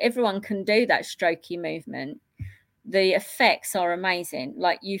 like everyone can do that strokey movement, the effects are amazing.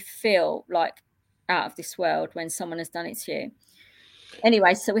 Like you feel like out of this world when someone has done it to you.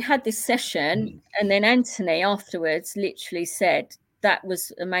 Anyway, so we had this session, and then Anthony afterwards literally said that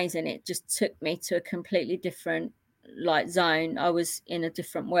was amazing. It just took me to a completely different like zone. I was in a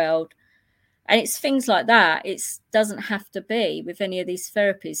different world. And it's things like that. It doesn't have to be with any of these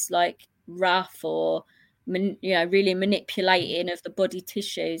therapies like rough or really manipulating of the body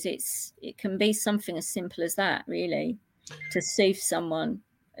tissues. It can be something as simple as that, really, to soothe someone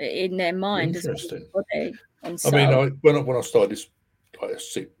in their mind as well as their body and soul. I mean, when I started this like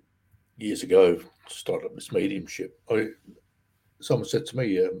 6 years ago, started up this mediumship, someone said to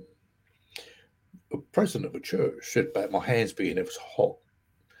me, a president of a church said about my hands being ever so hot.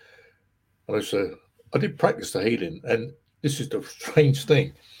 And I said, I did practice the healing, and this is the strange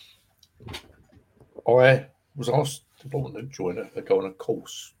thing. I was asked if I wanted to go on a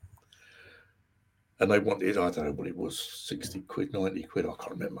course. And they wanted, I don't know what it was, 60 quid, 90 quid, I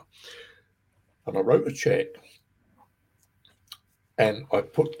can't remember. And I wrote a check, and I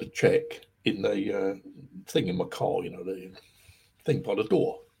put the check in the thing in my car, the thing by the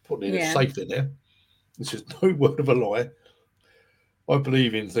door, put it in a safe in there. This is no word of a lie. I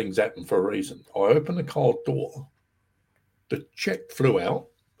believe in things happen for a reason. I opened the car door, the check flew out,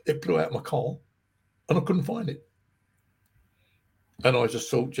 it blew out my car, and I couldn't find it. And I just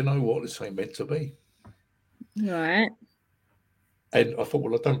thought, you know what, this ain't meant to be. Right. And I thought,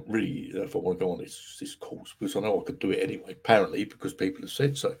 well, I don't really know if I want to go on this course, because I know I could do it anyway, apparently, because people have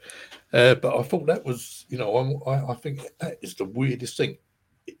said so. But I thought that was, I think that is the weirdest thing.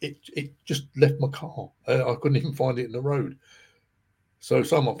 It just left my car. I couldn't even find it in the road. So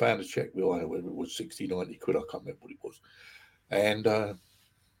someone found a check bill, whether it was 60, 90 quid, I can't remember what it was. And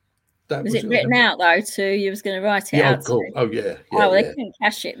that was it written out, though, too? You was going to write it out? Oh, cool. Oh, yeah. Oh, they couldn't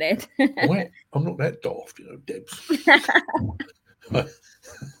cash it then. I'm not that daft, Debs.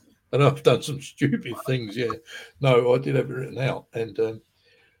 I know I've done some stupid things, yeah. No, I did have it written out. And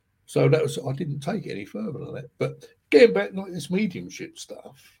so that was, I didn't take it any further than that. But getting back like this mediumship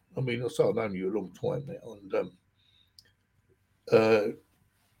stuff, I mean, I've known you a long time now, and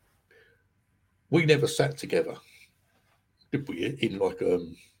we never sat together, did we? In like a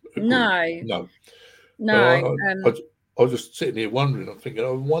no. I was just sitting here wondering. I'm thinking, I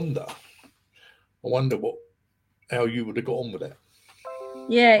wonder how you would have got on with that.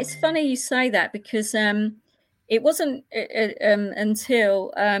 Yeah, it's funny you say that, because it wasn't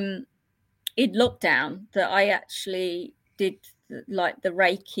until in lockdown that I actually did like the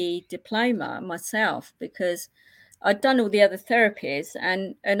Reiki diploma myself, because I'd done all the other therapies,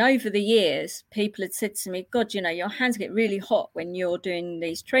 and over the years people had said to me, God, your hands get really hot when you're doing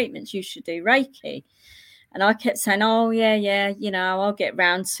these treatments, you should do Reiki. And I kept saying, oh yeah, I'll get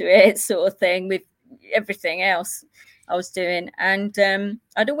round to it, sort of thing, with everything else I was doing. And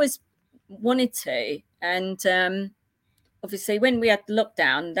I'd always wanted to, and obviously when we had the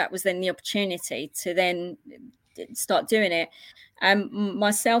lockdown, that was then the opportunity to then start doing it. And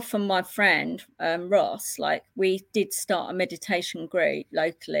myself and my friend Ross, like we did start a meditation group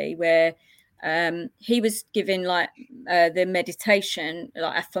locally where he was giving like the meditation,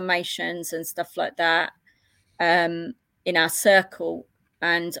 like affirmations and stuff like that in our circle,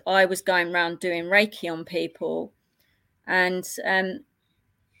 and I was going around doing Reiki on people, and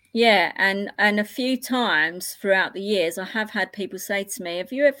yeah, and a few times throughout the years, I have had people say to me,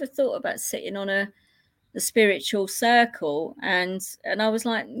 "Have you ever thought about sitting on the spiritual circle?" And I was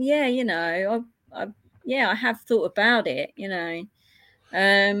like, "Yeah, you know, yeah, I have thought about it, you know."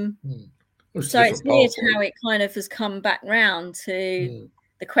 So it's weird how it kind of has come back round to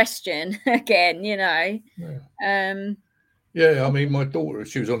the question again, you know. Yeah, I mean, my daughter,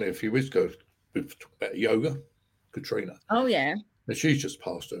 she was on it a few weeks ago. We talked about yoga, Katrina. Oh yeah. And she's just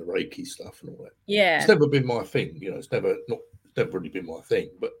passed her Reiki stuff and all that. Yeah. It's never been my thing, you know. It's never really been my thing.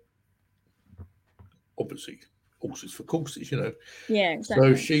 But obviously, horses for courses, you know. Yeah,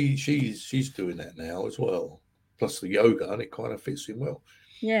 exactly. So she's doing that now as well. Plus the yoga, and it kind of fits in well.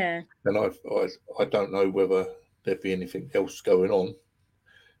 Yeah. And I don't know whether there'd be anything else going on,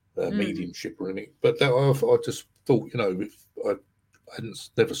 mediumship or anything. But that, I just thought, you know, if I hadn't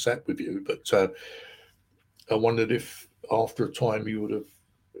never sat with you, but I wondered if after a time you would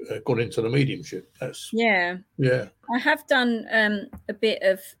have gone into the mediumship. Yeah. I have done a bit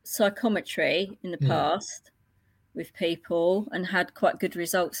of psychometry in the past with people and had quite good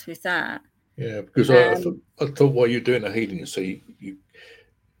results with that. Yeah, because I thought while you're doing a healing, so you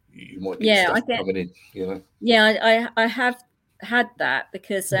might get stuff coming in, you know. Yeah, I have had that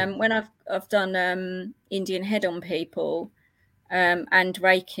because when I've done Indian head on people and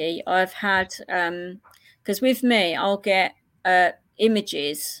Reiki, I've had because with me I'll get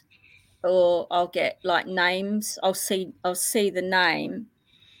images or I'll get like names. I'll see the name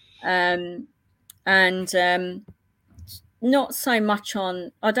and not so much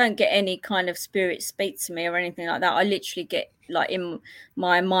on, I don't get any kind of spirit speak to me or anything like that. I literally get like in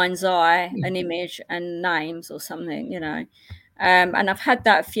my mind's eye an image and names or something, you know. And I've had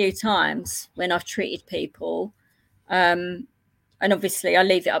that a few times when I've treated people. And obviously I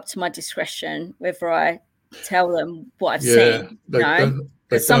leave it up to my discretion whether I tell them what I've seen, you know,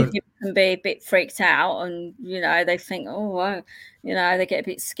 because some people can be a bit freaked out and, you know, they think, oh, well, you know, they get a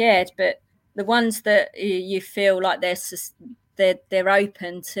bit scared. But the ones that you feel like they're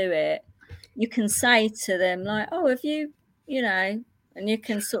open to it, you can say to them like, oh, have you, you know, and you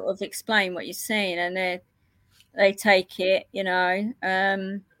can sort of explain what you've seen and they take it, you know.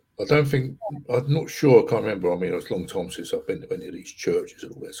 I don't think, I'm not sure, I can't remember. I mean, it's a long time since I've been to any of these churches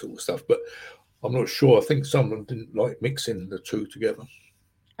and all that sort of stuff, but I'm not sure. I think some of them didn't like mixing the two together.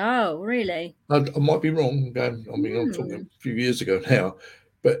 Oh, really? I might be wrong. I mean, I'm talking a few years ago now,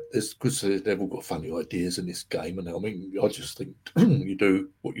 but it's because they've all got funny ideas in this game. And I mean, I just think you do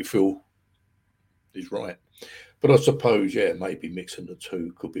what you feel is right. But I suppose, yeah, maybe mixing the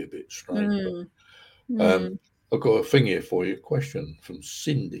two could be a bit strange. But, I've got a thing here for you, a question from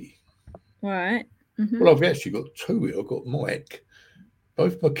Cindy. Right. Well, I've actually got two here. I've got Mike.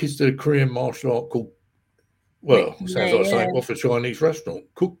 Both my kids did a Korean martial art called, well, sounds like saying off a Chinese restaurant,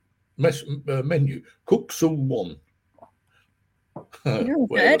 menu, Cook Sul Won. You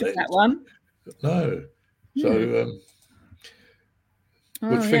haven't heard of that one? No. So, what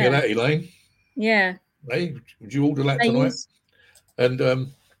do you think of that, Elaine? Yeah. Hey, would you order that tonight?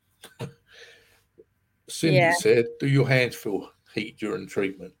 And Cindy said, do your hands feel heat during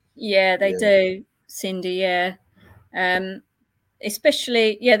treatment? Yeah, they do, Cindy, yeah.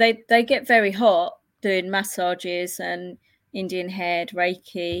 Especially, they get very hot doing massages and Indian head,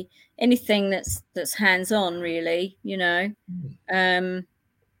 Reiki, anything that's hands-on, really, you know.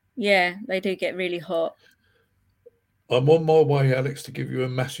 Yeah, they do get really hot. I'm on my way, Alex, to give you a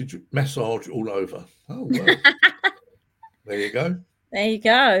massage all over. Oh, well. There you go. There you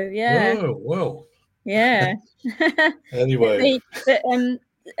go, yeah. Oh, well. Yeah. Anyway.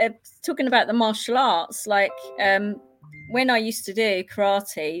 Talking about the martial arts, like when I used to do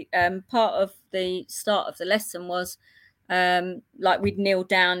karate, part of the start of the lesson was like we'd kneel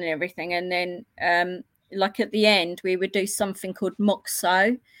down and everything, and then like at the end we would do something called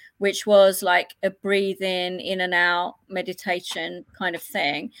mokso, which was like a breathing in and out meditation kind of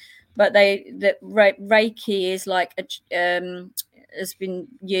thing. But Reiki is like has been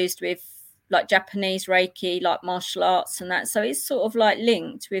used with like Japanese Reiki, like martial arts and that. So it's sort of like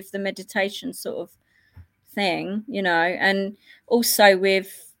linked with the meditation sort of thing, you know, and also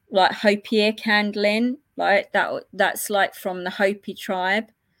with like Hopi ear candling, like that's like from the Hopi tribe,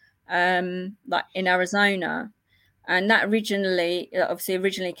 like in Arizona. And that originally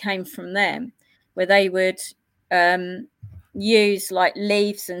came from them, where they would use like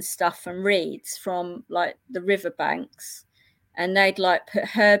leaves and stuff and reeds from like the riverbanks, and they'd like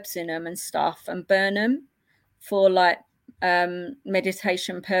put herbs in them and stuff and burn them for like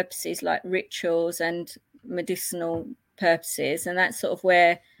meditation purposes, like rituals and medicinal purposes. And that's sort of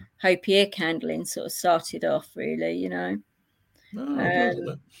where Hopi ear candling sort of started off, really, you know. Oh, I've heard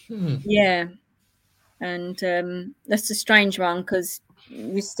of that. Yeah. And that's a strange one, because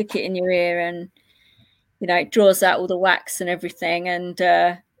you stick it in your ear and, you know, it draws out all the wax and everything. And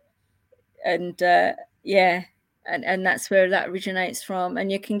yeah, and that's where that originates from.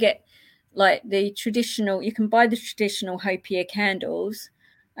 And you can get like you can buy the traditional Hopi ear candles,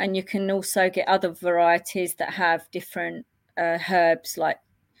 and you can also get other varieties that have different herbs like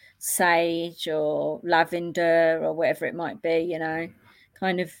sage or lavender or whatever it might be, you know,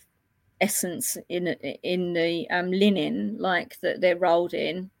 kind of essence in the linen, like that they're rolled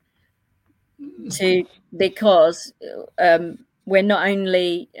in because we're not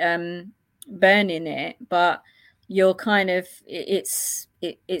only burning it, but you're kind of it's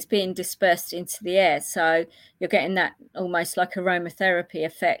being dispersed into the air, so you're getting that almost like aromatherapy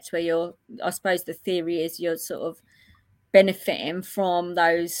effect, where I suppose the theory is you're sort of benefiting from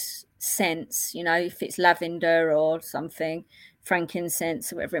those scents, you know, if it's lavender or something,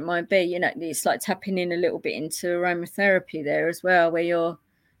 frankincense or whatever it might be, you know, it's like tapping in a little bit into aromatherapy there as well, where you're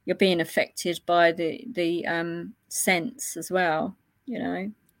being affected by the scents as well, you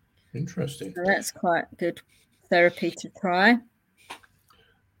know. Interesting. So that's quite good therapy to try.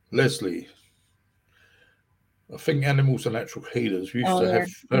 Leslie, I think animals are natural healers. We used to have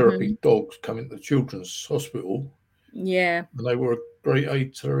therapy dogs come into the children's hospital. Yeah. And they were a great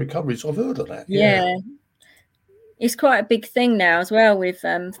aid to their recoveries. I've heard of that. Yeah. It's quite a big thing now as well with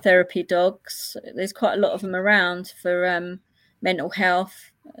therapy dogs. There's quite a lot of them around for mental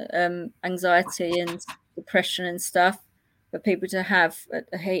health, anxiety and depression and stuff, for people to have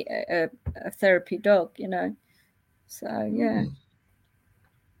a therapy dog, you know. So, yeah.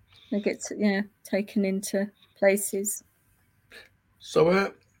 They get taken into places.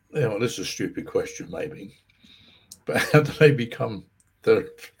 So, this is a stupid question maybe, but how do they become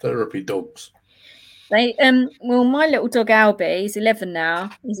therapy dogs? They well, my little dog Albie, he's 11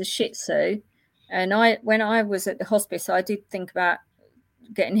 now. He's a Shih Tzu, and when I was at the hospice, I did think about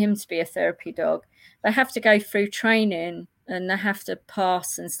getting him to be a therapy dog. They have to go through training and they have to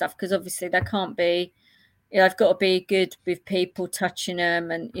pass and stuff, because obviously they can't be. They've got to be good with people touching them,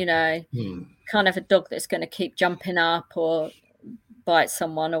 and you know, can't have a dog that's going to keep jumping up or bite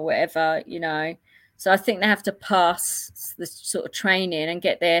someone or whatever, you know. So I think they have to pass the sort of training and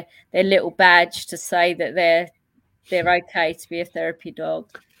get their little badge to say that they're okay to be a therapy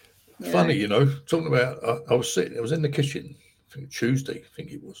dog. Funny, you know, talking about, I was in the kitchen, I think Tuesday, I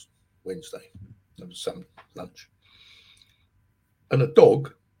think it was Wednesday, there was some lunch, and a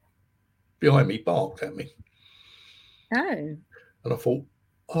dog behind me barked at me. Oh. And I thought,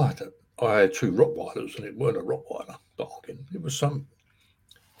 I had two Rottweilers, and it weren't a Rottweiler barking. It was some.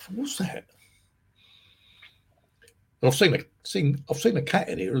 I thought, what's that? And I've seen a cat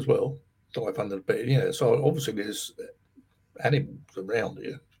in here as well, dive under the bed. Yeah, so obviously there's animals around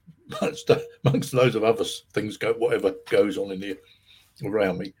here, amongst loads of other things whatever goes on in here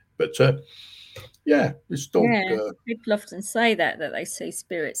around me. But yeah, this dog. Yeah, people often say that they see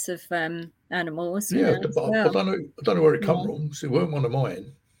spirits of animals. Yeah, you know, but I don't know where it come from. So it weren't one of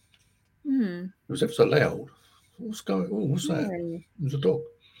mine. It was ever so loud. What's going on? What's that? It was a dog.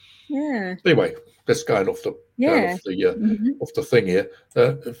 Yeah. Anyway, let's go off the off the thing here.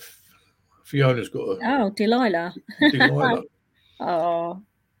 Fiona's got a Delilah. Delilah. Oh.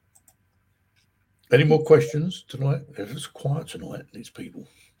 Any more questions tonight? It's quiet tonight, these people.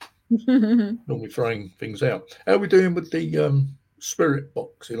 Normally throwing things out. How are we doing with the spirit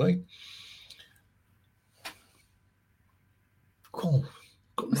box, Elaine? Cool.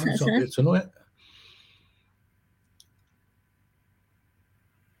 Got loads up here tonight.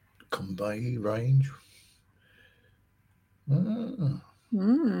 Convey range.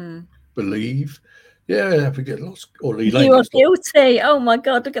 Believe. Yeah, if we get lost. Or Elaine. You are guilty. Oh my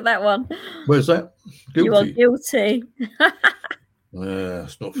God, look at that one. Where's that? Guilty. You are guilty.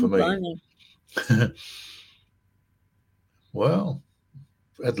 It's not for me. Well,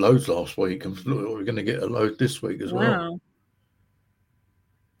 we had loads last week, and we're going to get a load this week as well.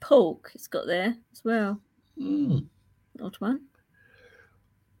 Pork, it's got there as well. Odd one.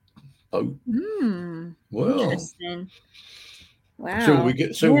 Oh. Well. Interesting. Wow. So we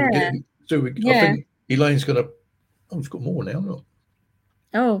get. I think Elaine's going to. Oh, it's got more now. Look.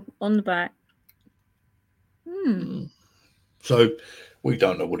 Oh, on the back. So we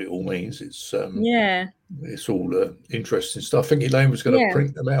don't know what it all means. It's it's all interesting stuff. I think Elaine was going to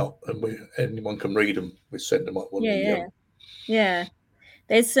print them out, and anyone can read them. We send them up on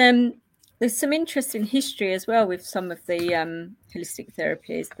There's some interesting history as well with some of the holistic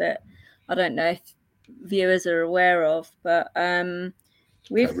therapies that I don't know if viewers are aware of, but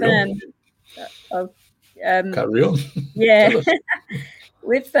with carry on.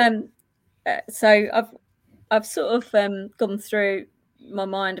 With so I've sort of gone through my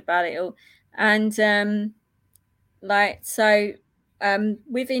mind about it all, and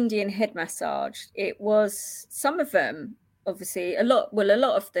with Indian head massage, it was some of them, obviously a lot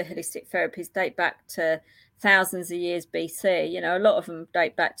of the holistic therapies date back to thousands of years BC. A lot of them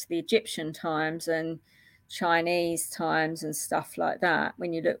date back to the Egyptian times and Chinese times and stuff like that,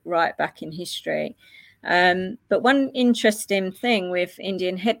 when you look right back in history. But one interesting thing with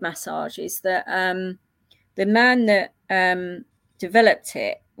Indian head massage is that the man that developed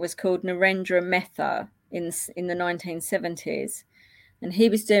it was called Narendra Mehta in the 1970s, and he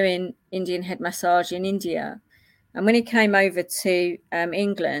was doing Indian head massage in India. And when he came over to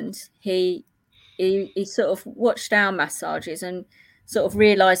England, he sort of watched our massages and sort of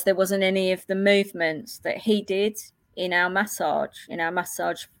realised there wasn't any of the movements that he did in our massage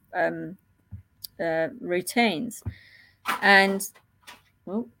routines. And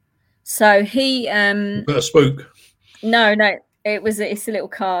so he a spook. No, it's a little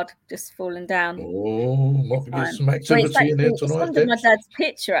card just fallen down. Oh, might be some activity in here tonight. It's under my dad's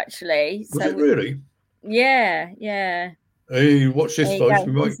picture, actually. Was it really? Yeah. Hey, watch this, folks.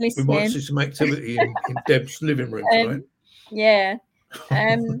 We might see some activity in Deb's living room tonight.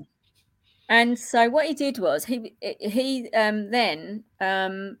 And so what he did was he then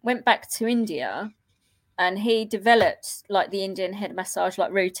went back to India, and he developed like the Indian head massage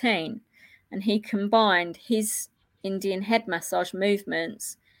like routine, and he combined his Indian head massage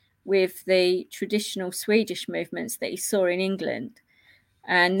movements with the traditional Swedish movements that he saw in England,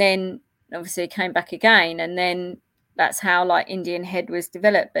 and then obviously it came back again, and then that's how like Indian head was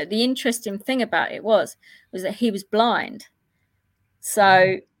developed. But the interesting thing about it was that he was blind.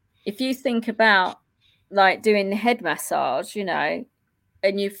 So if you think about like doing the head massage,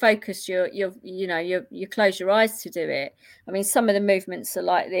 and you focus you close your eyes to do it. I mean, some of the movements are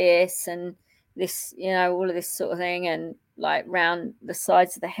like this and this, all of this sort of thing, and like round the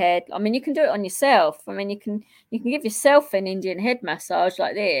sides of the head. I mean, you can do it on yourself. I mean, you can give yourself an Indian head massage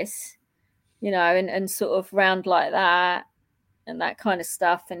like this, and sort of round like that and that kind of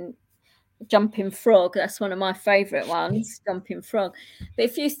stuff. And jumping frog, that's one of my favorite ones, jumping frog. But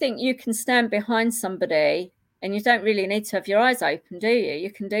if you think you can stand behind somebody and you don't really need to have your eyes open, do you? You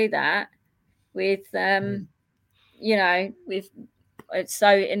can do that with and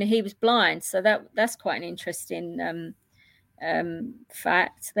he was blind, so that's quite an interesting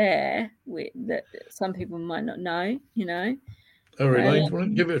fact there that some people might not know. Elaine, do you want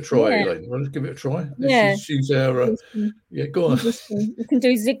to give it a try? Elaine, want to give it a try? She's our go on. You can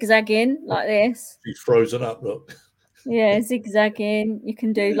do zigzagging like this. She's frozen up, look. Zigzagging. You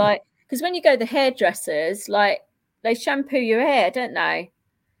can do because when you go to the hairdressers, like they shampoo your hair, don't they?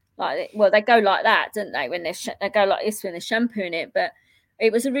 They go like that, don't they? When they go like this when they're shampooing it. But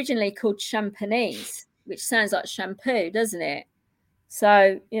it was originally called champagnes, which sounds like shampoo, doesn't it?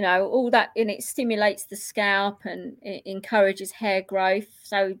 So, all that, and it stimulates the scalp and it encourages hair growth.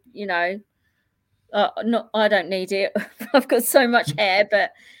 So, I don't need it. I've got so much hair,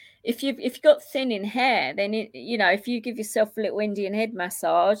 but if you've got thinning hair, then if you give yourself a little Indian head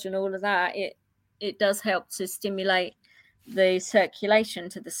massage and all of that, it does help to stimulate the circulation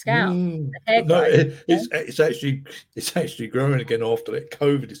to the scalp. The hair growth, it's actually growing again after that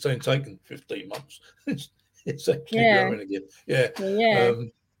COVID. It's only taken 15 months. It's actually growing again.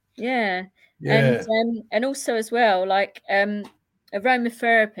 And also as well, like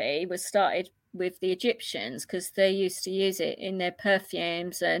aromatherapy was started with the Egyptians because they used to use it in their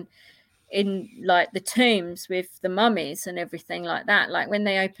perfumes and in like the tombs with the mummies and everything like that. Like when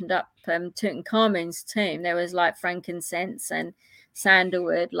they opened up Tutankhamun's tomb, there was like frankincense and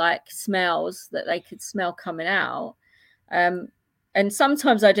sandalwood like smells that they could smell coming out. And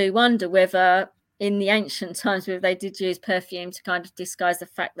sometimes I do wonder whether in the ancient times where they did use perfume to kind of disguise the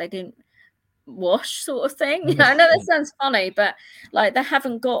fact they didn't wash, sort of thing. I know that sounds funny, but like they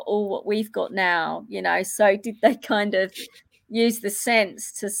haven't got all what we've got now, so did they kind of use the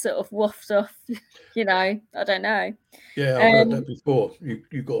scents to sort of waft off, I don't know. Yeah, I've heard that before.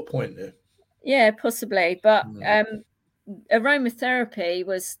 You got a point there. Yeah, possibly. But aromatherapy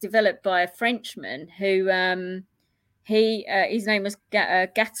was developed by a Frenchman who his name was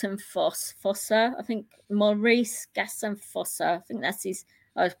Gatton Fosser, I think. Maurice Gatton Fosser, I think that's his.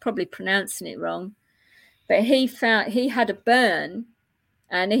 I was probably pronouncing it wrong, but he had a burn,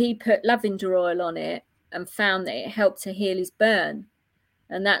 and he put lavender oil on it and found that it helped to heal his burn.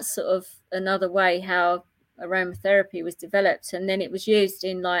 And that's sort of another way how aromatherapy was developed. And then it was used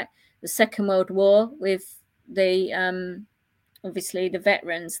in like the Second World War with the obviously the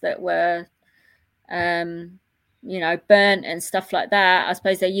veterans that were burnt and stuff like that. I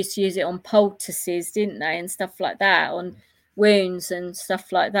suppose they used to use it on poultices, didn't they, and stuff like that, on wounds and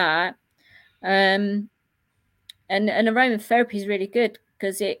stuff like that. And aromatherapy is really good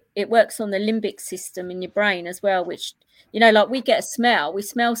because it works on the limbic system in your brain as well, which, like we get a smell, we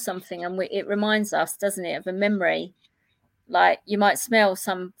smell something and it reminds us, doesn't it, of a memory. Like you might smell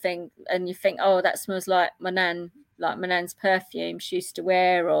something and you think, oh, that smells like my nan's perfume she used to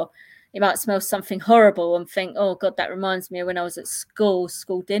wear, or you might smell something horrible and think, oh God, that reminds me of when I was at school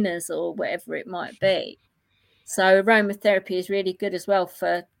dinners or whatever it might be. So aromatherapy is really good as well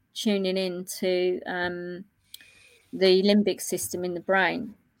for tuning into the limbic system in the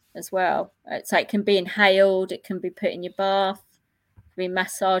brain as well. So it can be inhaled, it can be put in your bath, it can be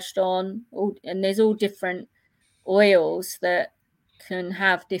massaged on, and there's all different oils that can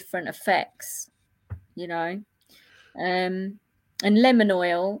have different effects, and lemon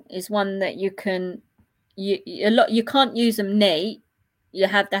oil is one that you can't use them neat. They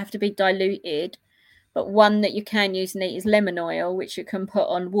have to be diluted, but one that you can use neat is lemon oil, which you can put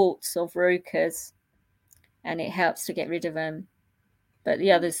on warts or verrucas, and it helps to get rid of them. But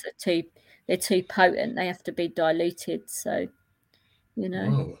the others they're too potent, they have to be diluted. So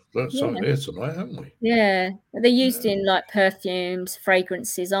Wow, that's something there tonight, haven't we? Yeah, they're used in like perfumes,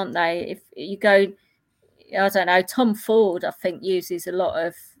 fragrances, aren't they? If you go, I don't know, Tom Ford, I think, uses a lot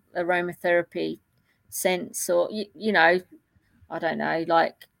of aromatherapy scents, or I don't know,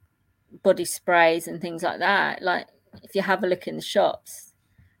 like body sprays and things like that. Like if you have a look in the shops,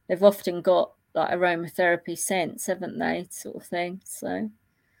 they've often got like aromatherapy scents, haven't they, sort of thing. So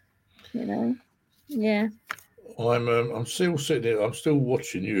yeah. I'm still sitting here. I'm still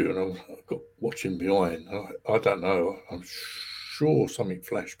watching you, and I've got watching behind. I don't know. I'm sure something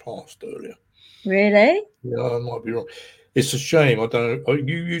flashed past earlier. Really? Yeah, I might be wrong. It's a shame. I don't know. Are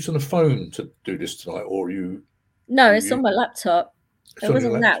you using a phone to do this tonight, or are you? No, it's on my laptop. It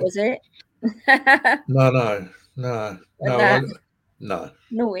wasn't that, was it? No. No.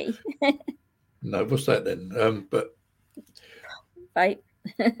 Naughty. No, what's that then? But Vape.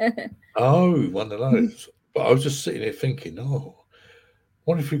 Oh, one of those. But I was just sitting here thinking, I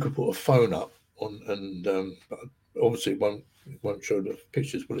wonder if we could put a phone up on, and but obviously it won't show the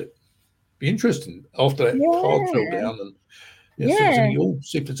pictures, will it? Be interesting after that card fell down, and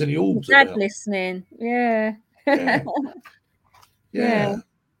see if there's any orbs Dad about. listening. Yeah. Yeah.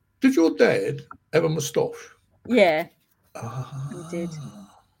 Did your dad have a moustache? Yeah. He did.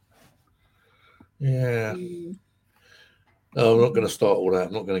 Yeah. No, I'm not going to start all that.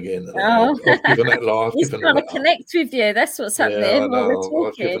 I'm not going to get into that. Oh. I've given that laugh. He's trying to connect with you. That's what's happening. Yeah, I While we're know.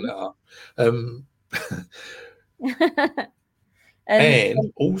 I've given that up.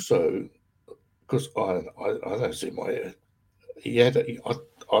 And also, because I don't see my head.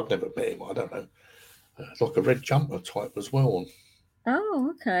 I've never met him. I don't know. Like a red jumper type as well.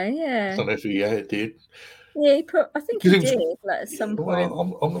 Oh, okay, yeah. I don't know if he did. Yeah, I think he did. Like at some point.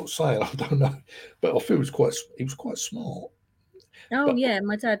 Well, I'm not saying, I don't know, but I feel he was quite smart. Oh, yeah,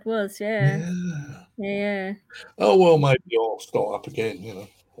 my dad was. Yeah. Yeah. Oh well, maybe I'll start up again.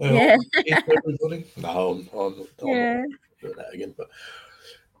 Yeah. Everybody. No, I'm not doing that again. But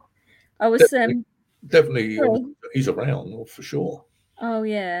I was definitely he's around for sure. Oh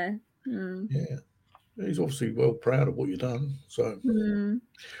yeah. Yeah, he's obviously well proud of what you've done. So,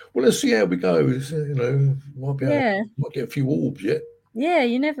 well, let's see how we go. Might get a few orbs yet. Yeah,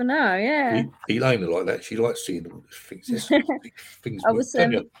 you never know. Yeah, Elaine like that. She likes seeing all these things. I was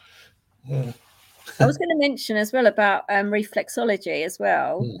going to mention as well about reflexology as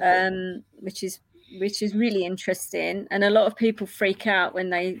well, which is really interesting, and a lot of people freak out when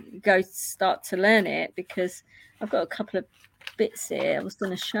they go start to learn it, because I've got a couple of bits here I was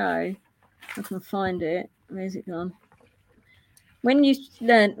going to show. I can find it. Where's it gone? When you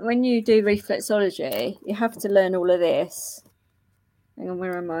do reflexology, you have to learn all of this. Hang on,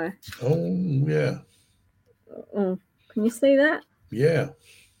 where am I? Oh yeah. Oh, can you see that? Yeah.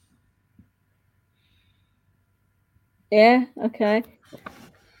 Yeah. Okay.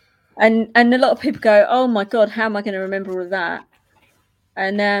 And a lot of people go, "Oh my God, how am I going to remember all of that?"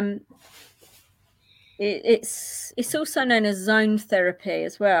 And it's also known as zone therapy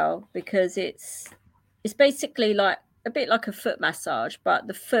as well, because it's basically like a bit like a foot massage, but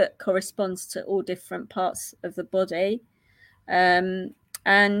the foot corresponds to all different parts of the body, and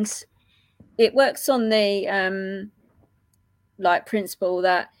it works on the like principle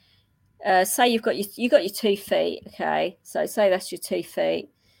that say you got your 2 feet, okay, so say that's your 2 feet.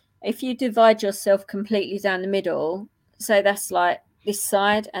 If you divide yourself completely down the middle, so that's like this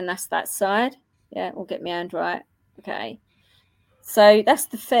side and that's that side, yeah, we'll get my hand right, okay, so that's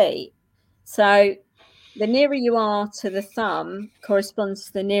the feet. So the nearer you are to the thumb corresponds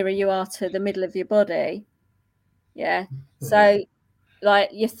to the nearer you are to the middle of your body, yeah. So like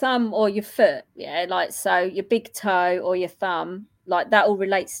your thumb or your foot, yeah, like so your big toe or your thumb, like that all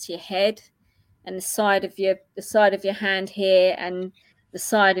relates to your head, and the side of your hand here and the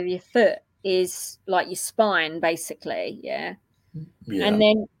side of your foot is like your spine, basically, yeah. And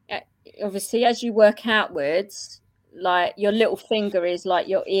then obviously as you work outwards, like your little finger is like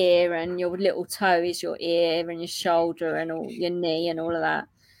your ear, and your little toe is your ear, and your shoulder and all your knee and all of that.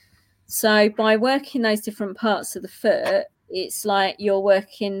 So by working those different parts of the foot, it's like you're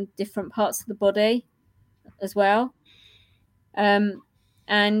working different parts of the body as well. And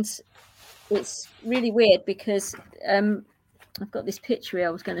it's really weird because I've got this picture here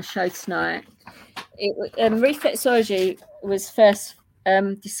I was going to show tonight. Reflexology was first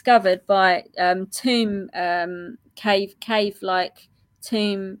discovered by tomb cave-like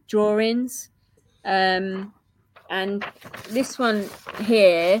tomb drawings. And this one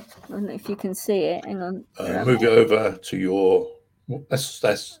here, I don't know if you can see it. Hang on. Move it over to your. That's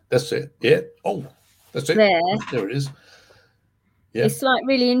it. Yeah. Oh, that's it. There it is. Yeah. It's like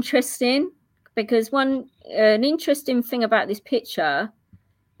really interesting because an interesting thing about this picture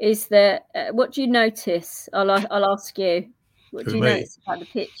is that what do you notice? I'll ask you. What do you notice about the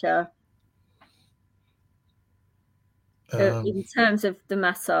picture? In terms of the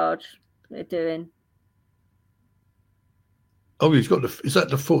massage they're doing. Oh, is that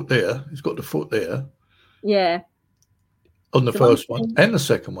the foot there? He's got the foot there. Yeah. On the first one and the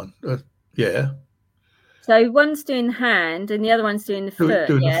second one. Yeah. So one's doing the hand and the other one's doing the foot.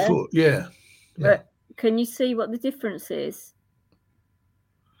 Doing the foot, yeah. But can you see what the difference is?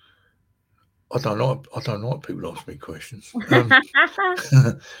 I don't know what people ask me questions.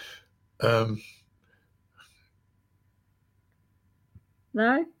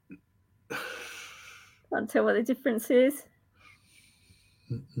 No? Can't tell what the difference is?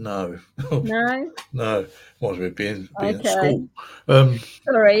 No. No? No. Might as well be at school.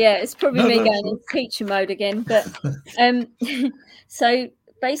 Sorry, yeah, it's probably me going into teacher mode again. But so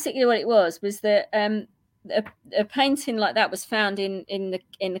basically what it was that a painting like that was found in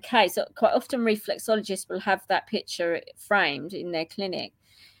the cave. So quite often reflexologists will have that picture framed in their clinic.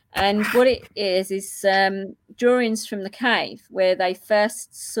 And what it is drawings from the cave where they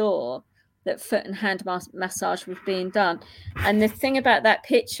first saw that foot and hand massage was being done. And the thing about that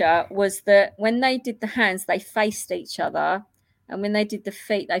picture was that when they did the hands, they faced each other. And when they did the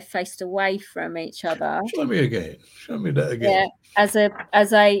feet, they faced away from each other. Show me again. Show me that again. Yeah, as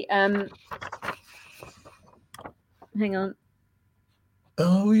a hang on.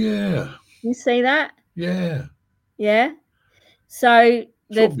 Oh yeah. You see that? Yeah. Yeah. So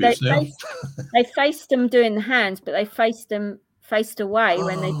they faced them doing the hands, but they faced away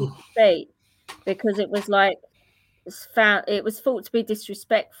when they did the feet, because it was like it was thought to be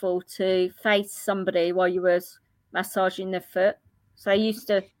disrespectful to face somebody while you were massaging their foot. So they used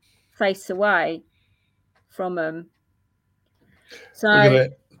to face away from them. So look at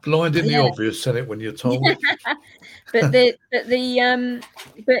that. Blinding the obvious, said it when you're told. So that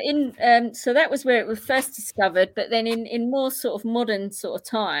was where it was first discovered. But then in more sort of modern sort of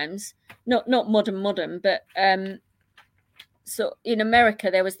times, not modern, but so in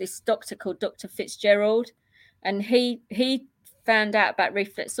America there was this doctor called Dr. Fitzgerald, and he found out about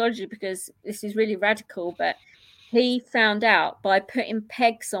reflexology because this is really radical. But he found out by putting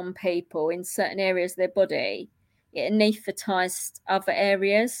pegs on people in certain areas of their body, it anaesthetized other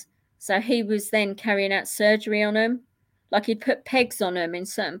areas. So he was then carrying out surgery on them. Like he'd put pegs on them in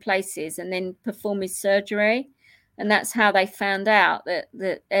certain places and then perform his surgery. And that's how they found out that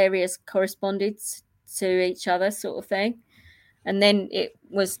the areas corresponded to each other, sort of thing. And then it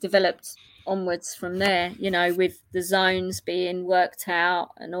was developed onwards from there, with the zones being worked out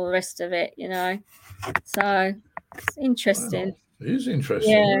and all the rest of it, So it's interesting. Wow. It is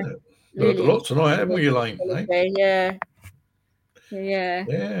interesting, isn't it? Learned a lot tonight, haven't we, Elaine? Yeah.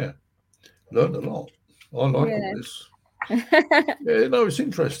 Learned a lot. I like all this. Yeah, no, it's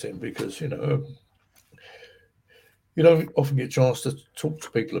interesting because you don't often get a chance to talk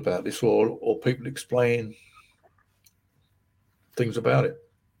to people about this or people explain things about it.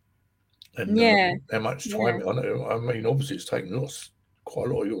 and how much time. I mean, obviously, it's taken quite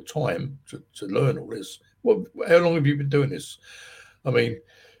a lot of your time to learn all this. How long have you been doing this? I mean,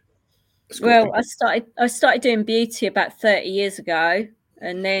 well, I started doing beauty about 30 years ago,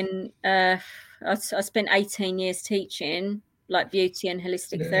 and then I spent 18 years teaching like beauty and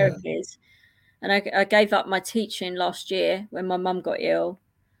holistic therapies, and I gave up my teaching last year when my mum got ill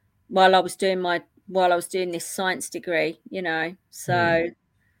while I was doing this science degree, so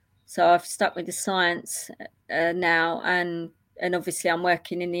I've stuck with the science now, and obviously I'm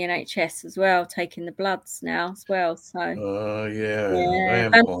working in the NHS as well, taking the bloods now as well. So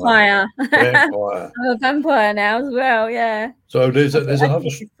vampire. I'm a vampire now as well. Yeah. So there's another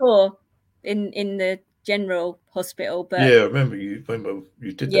before in the general hospital, but I remember you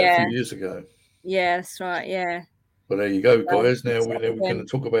did that a few years ago. Yeah, that's right. Yeah. Well, there you go, guys. Now we're going to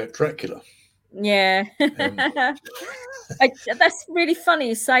talk about Dracula. Yeah. That's really funny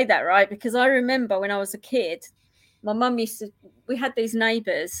you say that, right? Because I remember when I was a kid, my mum we had these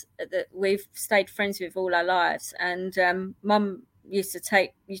neighbours that we've stayed friends with all our lives, and mum used to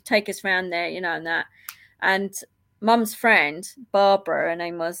take us around there, and that. And mum's friend, Barbara, her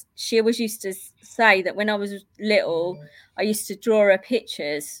name was, she always used to say that when I was little, I used to draw her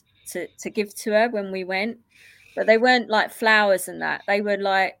pictures to give to her when we went. But they weren't like flowers and that. They were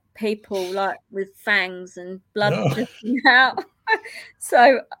like people like with fangs and blood dripping out.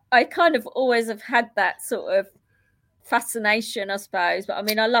 So I kind of always have had that sort of fascination, I suppose. But I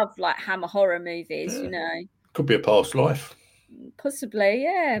mean, I love like Hammer horror movies, Could be a past life. Possibly,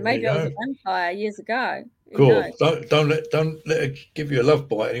 yeah. Maybe I was a vampire years ago. Cool. Don't let her give you a love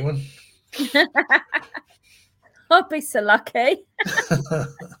bite, anyone. I'd be so lucky.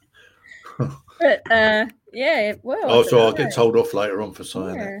 But well. I'll get told off later on for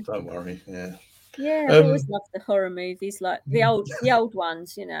saying that. Don't worry. Yeah. Yeah, I've always loved the horror movies, like the old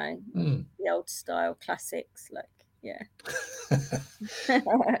ones, the old style classics, like yeah.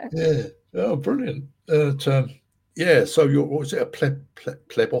 Oh, brilliant. So was it a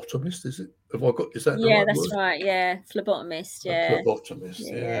phlebotomist? Is it? Have I got? Is that the right that's word? right. Yeah, phlebotomist. Yeah, a phlebotomist.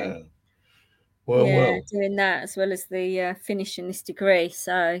 Yeah. Well, doing that as well as the finishing this degree.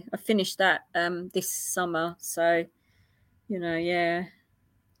 So I finished that this summer. So done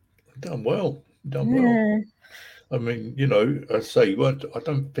well. Well. I mean, I say you weren't. I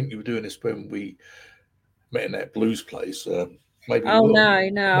don't think you were doing this when we met in that blues place. Maybe. Oh no,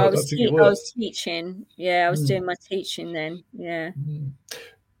 I was teaching. Yeah, I was doing my teaching then. Yeah.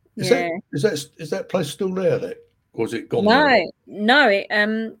 Is that place still there? Or is it gone? No.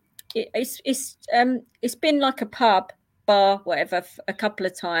 It's been like a pub, bar, whatever, a couple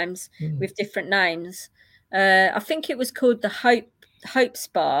of times with different names. I think it was called the Hope's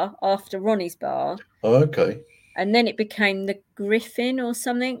Bar after Ronnie's bar. Oh, okay. And then it became the Griffin or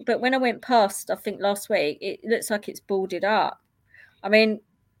something. But when I went past, I think last week, it looks like it's boarded up. I mean,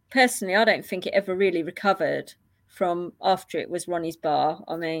 personally, I don't think it ever really recovered from after it was Ronnie's bar.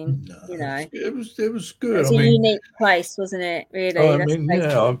 I mean, it was good. It was a unique place, wasn't it? Really. I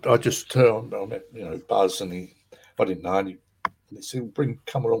just I met Buzz, and I didn't know, and he said,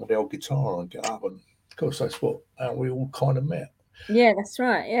 come along with the old guitar and get up, and of course that's how we all kind of met. Yeah, that's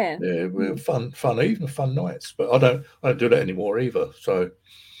right. Yeah. Yeah, we were fun evening, fun nights, but I don't do that anymore either. So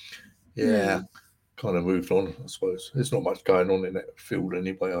kind of moved on, I suppose. There's not much going on in that field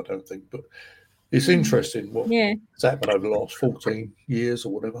anyway, I don't think, but it's interesting what's happened over the last 14 years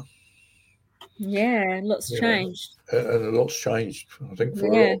or whatever. Yeah, lots changed. And a lot's changed, I think, for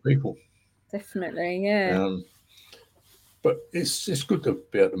a lot of people. Definitely, yeah. But it's good to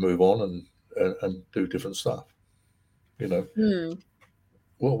be able to move on and do different stuff.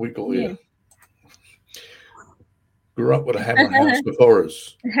 What we got here? Grew up with a Hammer House of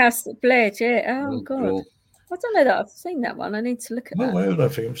Horrors. House that bled, yeah. Oh God. I don't know that I've seen that one. I need to look at that. I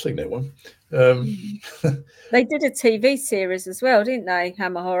don't think I've seen that one. They did a TV series as well, didn't they?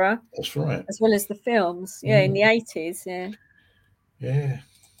 Hammer Horror. That's right. As well as the films. Yeah, in the 80s, yeah. Yeah.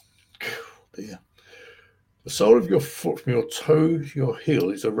 Dear. The sole of your foot from your toe to your heel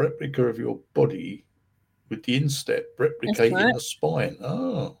is a replica of your body with the instep replicating the spine.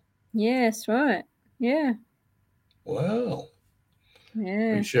 Oh. Yeah, that's right. Yeah. Wow.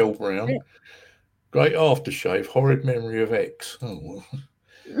 Yeah. Michelle Brown. Great aftershave, horrid memory of X. Oh, well.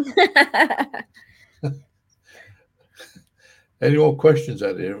 Any more questions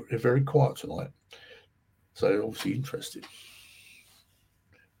out there? They're very quiet tonight. So obviously interested.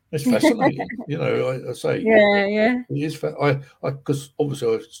 It's fascinating. I say. Yeah. It is. Because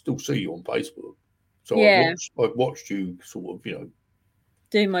obviously I still see you on Facebook. So I've watched you sort of,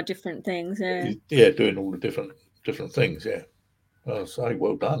 do my different things. Yeah. Yeah, doing all the different things. Yeah. I'll say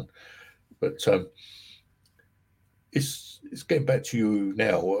well done. But it's getting back to you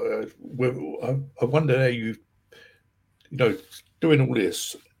now. I wonder how you doing all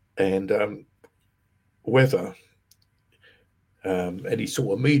this, and whether any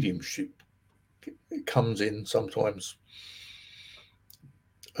sort of mediumship comes in sometimes.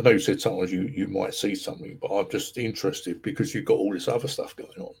 I know you said sometimes you might see something, but I'm just interested because you've got all this other stuff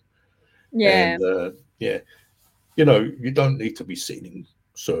going on. Yeah. And you don't need to be sitting in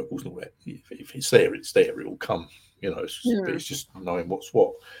circles and all that. If it's there, it's there. It will come. It's just knowing what's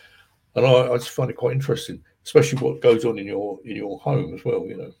what. And I just find it quite interesting, especially what goes on in your home as well.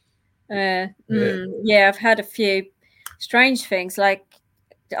 Yeah, I've had a few strange things. Like,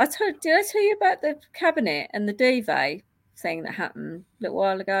 did I tell you about the cabinet and the duvet thing that happened a little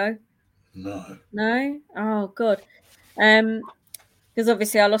while ago? No. Oh God. Because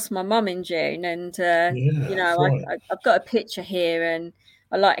obviously I lost my mum in June, and I've got a picture here, and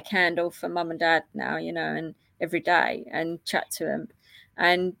I light a candle for mum and dad now, and every day, and chat to them.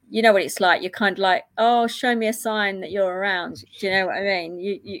 And you know what it's like. You're kind of like, oh, show me a sign that you're around. Do you know what I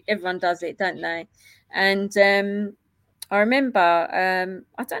mean? Everyone does it, don't they? And I remember,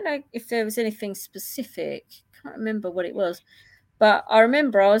 I don't know if there was anything specific. Can't remember what it was, but I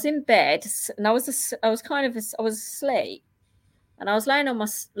remember I was in bed and I was asleep, and I was laying on my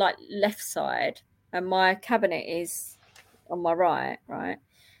left side, and my cabinet is on my right.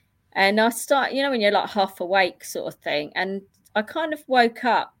 And I start, when you're like half awake sort of thing, and I kind of woke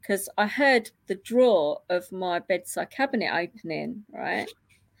up because I heard the drawer of my bedside cabinet opening, right?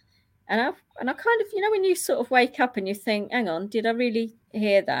 And I kind of, when you sort of wake up and you think, hang on, did I really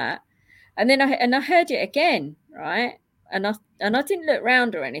hear that? And then I heard it again, right? And I didn't look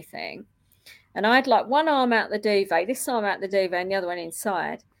round or anything. And I had like one arm out the duvet, this arm out the duvet, and the other one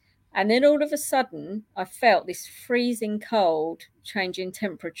inside. And then all of a sudden, I felt this freezing cold change in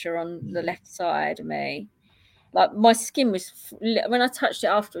temperature on the left side of me. Like my skin was, when I touched it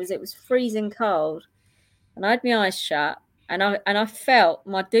afterwards, it was freezing cold. And I had my eyes shut, and I felt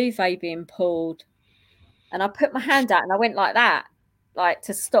my duvet being pulled. And I put my hand out and I went like that, like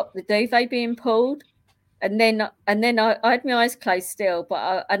to stop the duvet being pulled. And then I had my eyes closed still,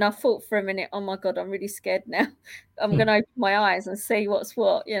 but I thought for a minute, oh my God, I'm really scared now. I'm going to open my eyes and see what's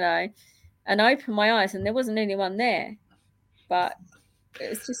what, And I opened my eyes and there wasn't anyone there, but it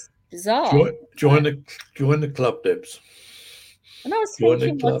was just bizarre. Join the club, Debs. And I was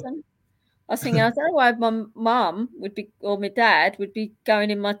thinking, I don't know why my mum would be, or my dad would be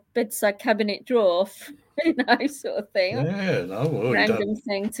going in my bedside cabinet drawer, sort of thing. Yeah, random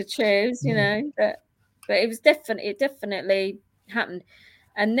thing to choose, but it was definitely happened.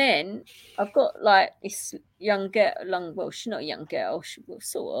 And then I've got like this young girl, she's not a young girl,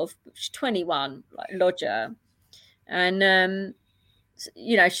 sort of, but she's 21, like lodger, and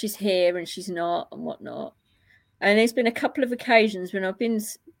she's here and she's not and whatnot. And there's been a couple of occasions when I've been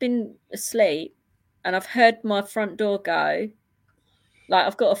asleep and I've heard my front door go. Like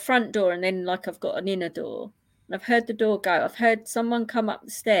I've got a front door and then like I've got an inner door. And I've heard the door go. I've heard someone come up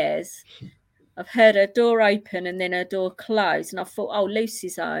the stairs. I've heard a door open and then a door close. And I thought, oh,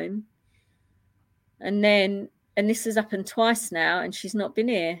 Lucy's home. And this has happened twice now and she's not been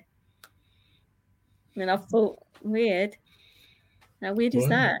here. And I thought, weird. How weird is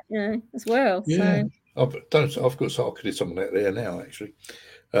that, as well? Yeah. So. I've got someone out there now, actually.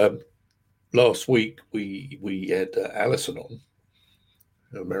 Last week we had Alison on,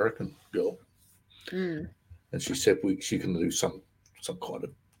 an American girl, and she said she can do some kind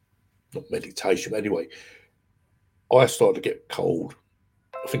of, not meditation, but anyway. I started to get cold.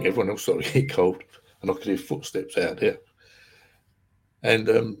 I think everyone else started to get cold, and I could hear footsteps out there. And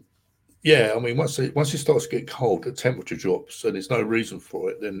I mean, once it starts to get cold, the temperature drops, and there's no reason for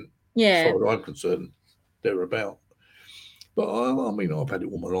it. Then, as far as I'm concerned, they're about. But I mean, I've had it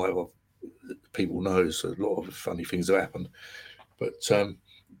all my life. People know a lot of funny things have happened, but I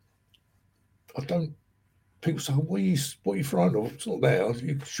don't. People say, "What are you frightened of?" It's not there.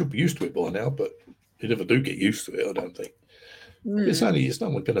 You should be used to it by now, but you never do get used to it. I don't think. It's no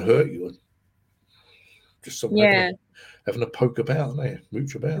one going to hurt you. Just someone having a poke about,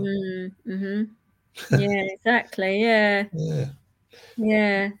 mooch about. Yeah, exactly.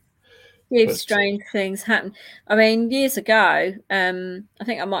 Yeah. Huge strange things happen. I mean, years ago, I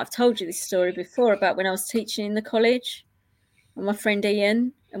think I might have told you this story before about when I was teaching in the college with my friend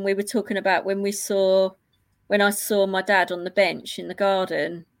Ian, and we were talking about when I saw my dad on the bench in the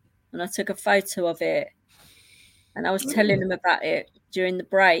garden, and I took a photo of it. And I was telling them about it during the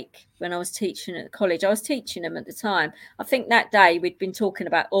break when I was teaching at college. I was teaching them at the time. I think that day we'd been talking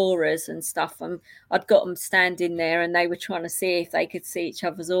about auras and stuff, and I'd got them standing there and they were trying to see if they could see each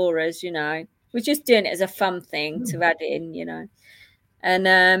other's auras, We're just doing it as a fun thing to add in.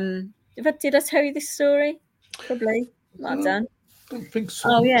 And did I tell you this story? Probably. Might have done. I don't think so.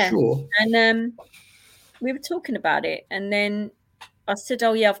 Oh, yeah. Sure. And we were talking about it, and then I said,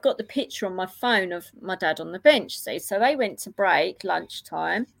 oh, yeah, I've got the picture on my phone of my dad on the bench, see. So they went to break,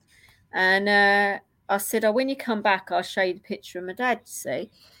 lunchtime, and I said, oh, when you come back, I'll show you the picture of my dad, see.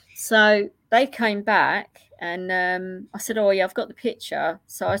 So they came back, and I said, oh, yeah, I've got the picture.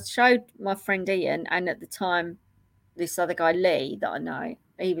 So I showed my friend Ian, and at the time, this other guy, Lee, that I know,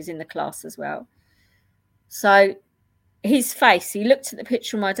 he was in the class as well. So his face, he looked at the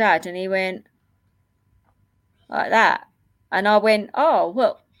picture of my dad, and he went like that. And I went, oh,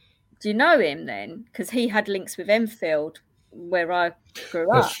 well, do you know him then? Because he had links with Enfield, where I grew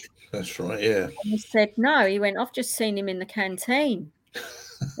up. That's right, yeah. And he said, no. He went, I've just seen him in the canteen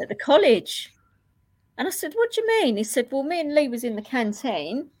at the college. And I said, what do you mean? He said, well, me and Lee was in the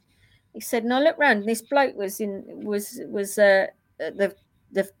canteen. He said, and I looked round, and this bloke was the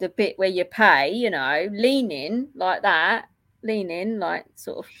bit where you pay, leaning like that, like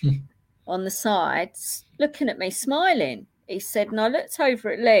sort of on the sides, looking at me, smiling. He said, and I looked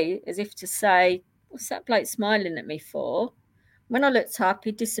over at Lee as if to say, what's that bloke smiling at me for? When I looked up,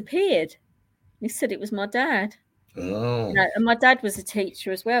 he disappeared. He said it was my dad. Oh. And my dad was a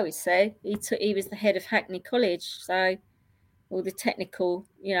teacher as well, he said. He was the head of Hackney College, so all the technical,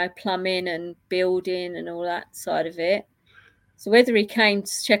 plumbing and building and all that side of it. So whether he came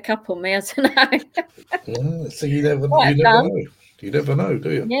to check up on me, I don't know. Yeah, so you never know. You never know,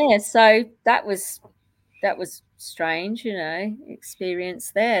 do you? Yeah, so that was strange,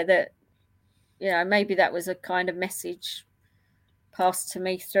 experience there that, maybe that was a kind of message passed to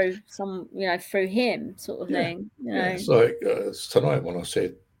me through through him sort of thing. Yeah, it's like tonight when I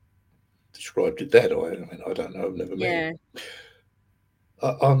described your dad, I don't know, I've never met him.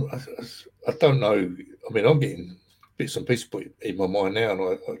 I don't know. I mean, I'm getting bits and pieces put in my mind now, and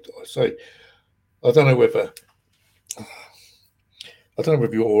I say, I don't know whether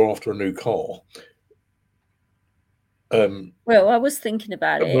you're after a new car. Well, I was thinking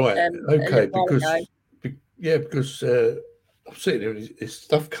about it. Right. Okay. Because I'm sitting here and there's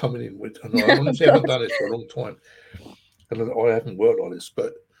stuff coming in with, and I honestly haven't done this for a long time, and I haven't worked on this,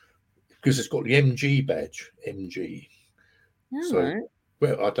 but because it's got the MG badge, MG. Oh, so, right.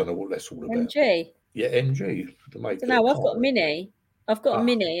 Well, I don't know what that's all about. MG. Yeah, MG. I don't know. I've got a Mini. I've got a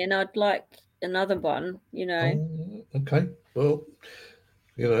Mini, and I'd like another one. Oh, okay. Well,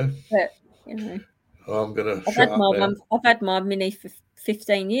 But I'm gonna. I've had my Mini for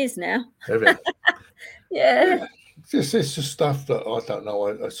 15 years now. Have you? Yeah. It's just stuff that I don't know.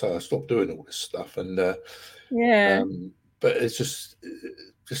 I stopped doing all this stuff, and but it's just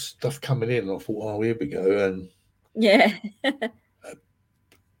stuff coming in. And I thought, oh, here we go, and yeah.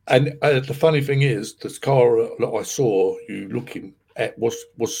 And the funny thing is, this car that I saw you looking at was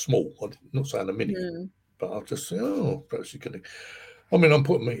small. I'm not saying a Mini, but I'll just say, oh, perhaps you're going to. I mean, I'm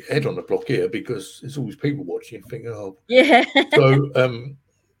putting my head on the block here because there's always people watching, thinking, oh, yeah. So,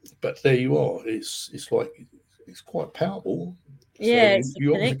 but there you are. It's like it's quite powerful. Yeah, so it's a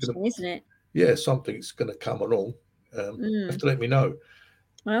connection, isn't it? Yeah, something's going to come along. You have to let me know.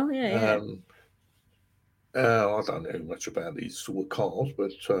 Well, yeah. I don't know much about these sort of cars,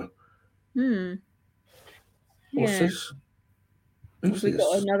 but what's this? Who's this?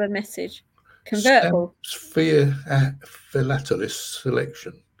 Got another message. Convertible. Sphere Philatelyst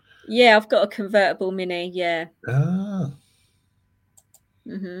selection. Yeah, I've got a convertible Mini. Yeah. Ah.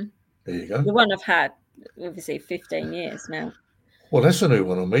 Mm-hmm. There you go. The one I've had, obviously, 15 years now. Well, that's a new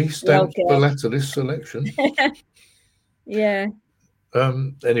one on me. Stamped Philatelyst selection. Yeah.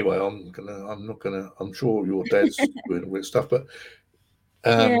 Anyway, I'm sure your dad's doing all that stuff, but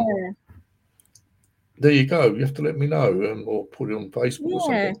there you go. You have to let me know, or put it on Facebook or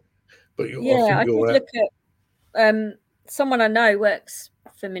something. But I did look at someone I know works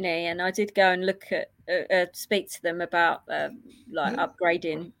for Mini, and I did go and look at speak to them about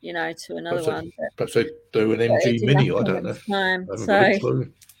upgrading, to another one. Perhaps they do an MG Mini. I don't know.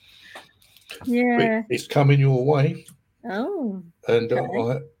 Yeah, it's coming your way. Oh, and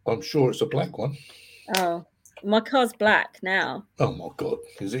I'm sure it's a black one. Oh, my car's black now. Oh my God,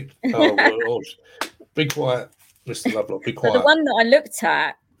 is it? Oh, well, be quiet, Mr. Lovelock. Be quiet. So the one that I looked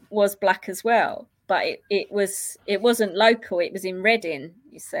at was black as well, but it wasn't local. It was in Reading,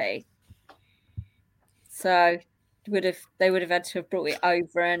 you see. So they would have had to have brought it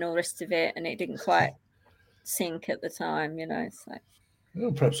over and all the rest of it, and it didn't quite sync at the time, so.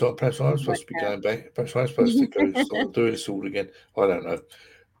 Well, perhaps I was supposed to be going back. Perhaps I was supposed to go start doing this all again. I don't know.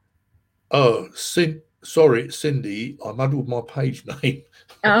 Oh, sorry, Cindy, I muddled my page name.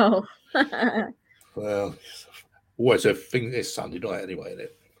 Oh. Well, always a thing this Sunday night anyway, isn't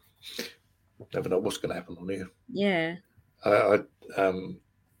it? Never know what's going to happen on here. Yeah.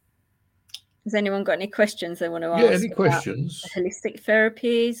 Has anyone got any questions they want to ask? Yeah, any questions? Holistic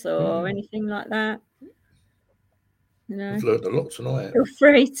therapies or anything like that? I've learned a lot tonight. Feel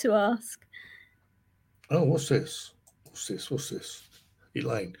free to ask. Oh, what's this?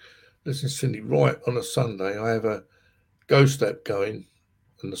 Elaine, listen, Cindy, right on a Sunday, I have a ghost app going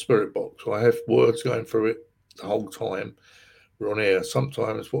in the spirit box. I have words going through it the whole time we're on air.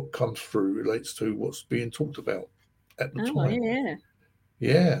 Sometimes what comes through relates to what's being talked about at the time.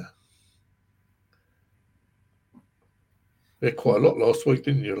 Yeah. Quite a lot last week,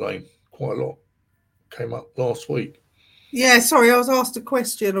 didn't you, Elaine? Quite a lot came up last week. Yeah, sorry, I was asked a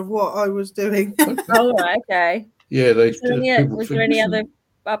question of what I was doing. Oh, right, okay. Yeah, was there any other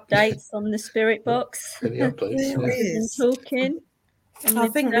updates on the spirit box? Any updates? Yeah. Talking. I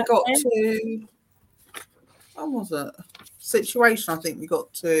think we got to. What was it? Situation. I think we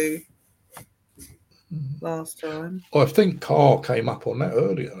got to last time. I think Carl came up on that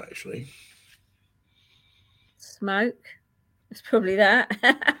earlier, actually. Smoke. It's probably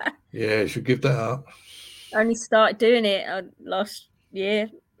that. Yeah, you should give that up. I only started doing it last year.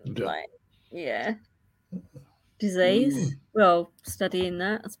 Disease. Well, studying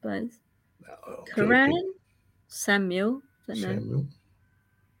that, I suppose. No, Koran? Samuel. Samuel.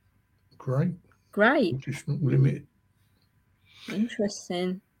 Great. Nutritional limit.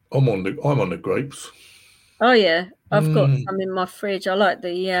 Interesting. I'm on the grapes. Oh yeah, I've got some in my fridge. I like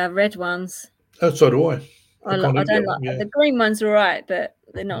the red ones. Oh, so do I. I don't like the green ones. Are right, but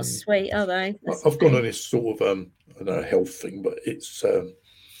they're not sweet, are they? I've gone on this sort of I don't know, health thing, but it's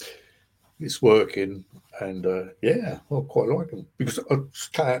working, and I quite like them because I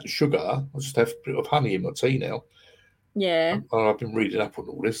just cut out the sugar. I just have a bit of honey in my tea now. Yeah, and I've been reading up on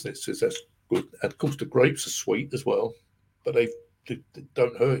all this, and it says that's good. And of course, the grapes are sweet as well, but they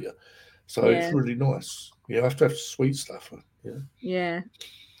don't hurt you, so it's really nice. You have to have sweet stuff. Yeah.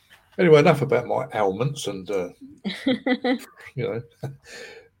 Anyway, enough about my ailments and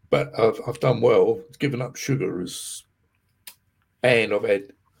but I've done well. Given up sugar and I've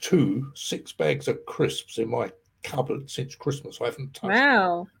had 2 6 bags of crisps in my cupboard since Christmas. I haven't touched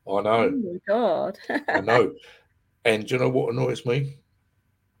them. I know. Oh my God. I know. And do you know what annoys me?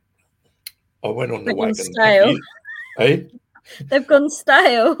 I went on the wagon. Stale. They've gone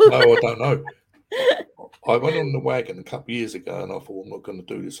stale. No, I don't know. I went on the wagon a couple of years ago and I thought, I'm not going to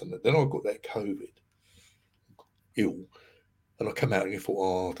do this. And then I got that COVID ill. And I come out and I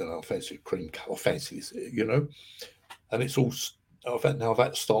thought, I don't know, I fancy a cream cut. I fancy this, And it's all, I've had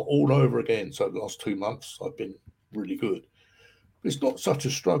to start all over again. So the last 2 months, I've been really good. But it's not such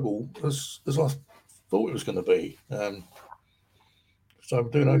a struggle as I thought it was going to be. So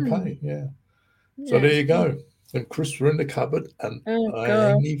I'm doing okay, yeah. So there you go. And crisps are in the cupboard and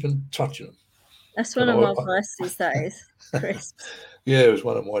I ain't even touching them. That's one of my vices, that is, crisps. Yeah, it was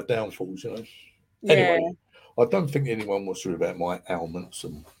one of my downfalls, Anyway, I don't think anyone wants to hear about my ailments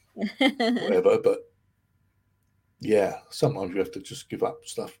and whatever, but sometimes you have to just give up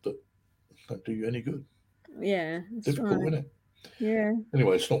stuff that don't do you any good. Yeah. Difficult, isn't it? Yeah.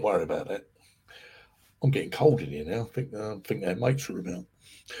 Anyway, let's not worry about that. I'm getting cold in here now. I think our mates are about.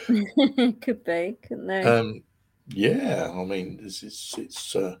 Could be, couldn't they? Yeah, I mean,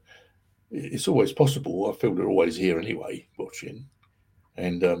 it's always possible. I feel they're always here anyway, watching,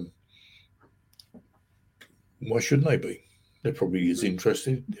 and why shouldn't they be? They're probably as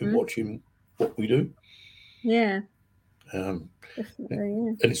interested in watching what we do. Yeah.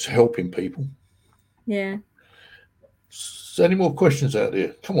 Definitely, and it's helping people. Yeah. So any more questions out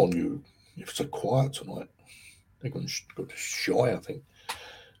there? Come on, you're so quiet tonight. They're going to go shy, I think.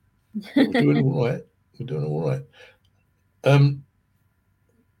 We're doing all right.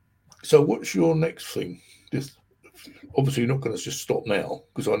 So what's your next thing? Obviously, you're not going to just stop now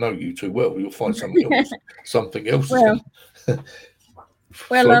because I know you too well. You'll find something else. Something else is going to.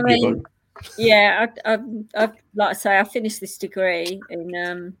 Well, I mean, I've like I say, I finished this degree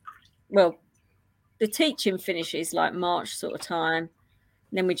in the teaching finishes like March sort of time.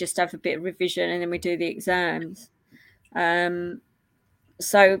 And then we just have a bit of revision and then we do the exams.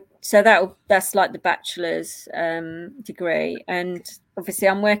 So that's like the bachelor's degree, and obviously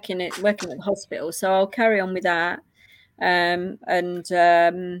I'm working at the hospital, so I'll carry on with that. And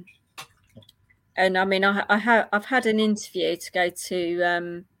I mean I've had an interview to go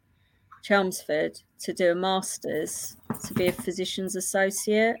to Chelmsford to do a master's to be a physician's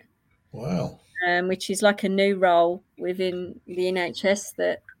associate. Wow. Which is like a new role within the NHS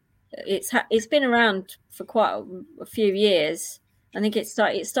that it's been around for quite a few years. I think it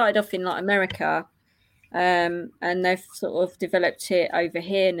started off in like America, and they've sort of developed it over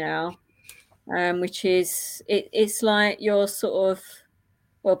here now, which is it's like you're sort of,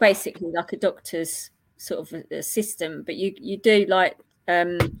 well, basically like a doctor's sort of assistant, but you do like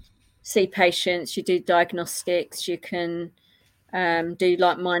see patients, you do diagnostics, you can do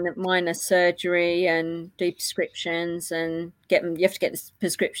like minor surgery and do prescriptions and get them. You have to get the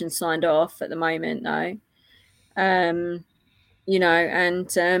prescription signed off at the moment, though. You know,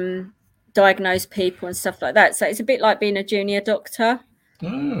 and diagnose people and stuff like that. So it's a bit like being a junior doctor.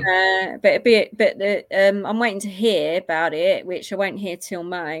 Oh. I'm waiting to hear about it, which I won't hear till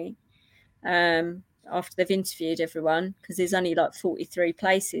May. After they've interviewed everyone, because there's only like 43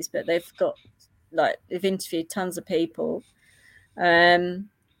 places, but they've interviewed tons of people. But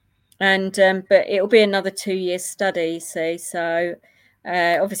it'll be another 2-year study, see. So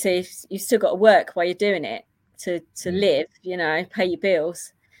obviously you've still got to work while you're doing it to live, you know, pay your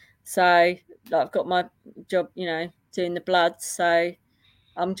bills. So like, I've got my job, you know, doing the blood. So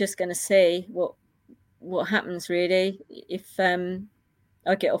I'm just going to see what happens really. If I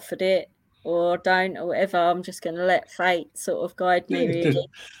get offered it or don't or whatever, I'm just going to let fate sort of guide me, really.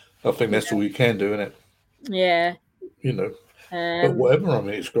 I think that's all you can do, isn't it? Yeah. You know, but whatever, I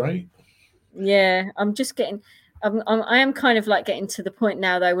mean, it's great. Yeah, I'm just getting, I am kind of like getting to the point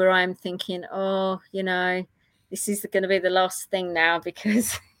now though where I'm thinking, oh, you know, this is going to be the last thing now,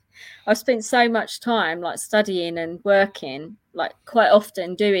 because I've spent so much time like studying and working, like quite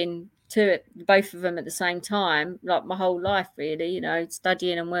often doing both of them at the same time, like my whole life really, you know,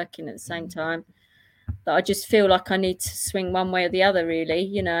 studying and working at the same time, that I just feel like I need to swing one way or the other, really,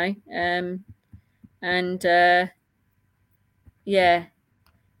 you know. Yeah,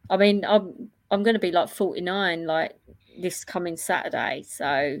 I mean, I'm going to be like 49 like this coming Saturday,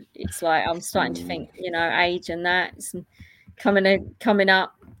 so it's like I'm starting to think, you know, age and that. It's coming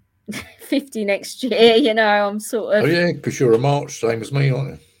up 50 next year, you know. I'm sort of. Oh yeah, because you're a March, same as me,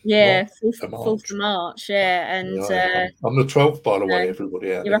 aren't you? Yeah, 4th of March. Yeah, and yeah, I'm the 12th, by the way.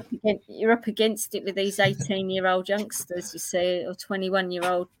 Everybody out there. You're up against it with these 18-year-old youngsters, you see, or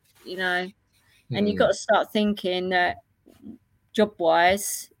 21-year-old, you know, and you've got to start thinking that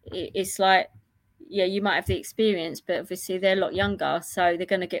job-wise, it's like, yeah, you might have the experience, but obviously they're a lot younger, so they're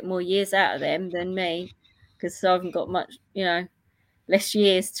going to get more years out of them than me, because I haven't got much, you know, less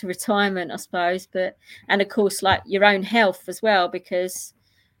years to retirement, I suppose. But, and of course, like your own health as well, because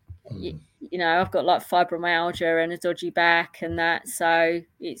you know, I've got like fibromyalgia and a dodgy back and that, so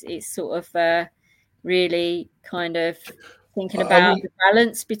it's sort of really kind of thinking about the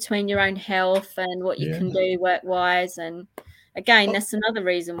balance between your own health and what you can do work-wise. And again, that's another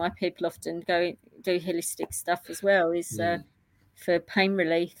reason why people often go do holistic stuff as well, is for pain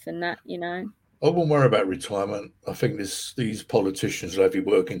relief and that, you know. I wouldn't worry about retirement. I think these politicians will have you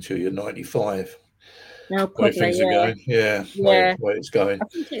working till you're 95. No, probably, things are going. Yeah. Way it's going. I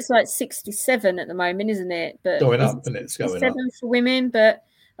think it's like 67 at the moment, isn't it? But going up, and it's going up. 67 for women, but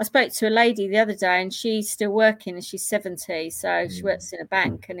I spoke to a lady the other day and she's still working and she's 70, so she works in a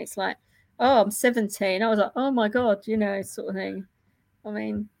bank, and it's like, oh, I'm 70. And I was like, oh my God, you know, sort of thing. I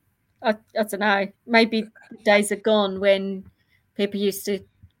mean, I don't know. Maybe the days are gone when people used to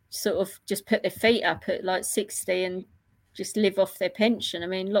sort of just put their feet up at like 60 and just live off their pension. I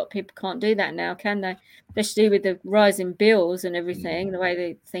mean, a lot of people can't do that now, can they? Especially with the rising bills and everything, the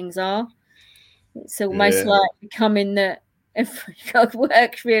way things are. It's almost like becoming that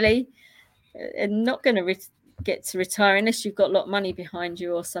work really, and not going to get to retire unless you've got a lot of money behind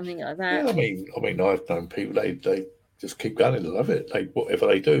you or something like that. Yeah, I mean, I've known people, they just keep going. They love it. Whatever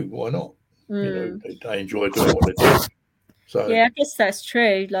they do, why not? You know, they enjoy doing what they do. So yeah, I guess that's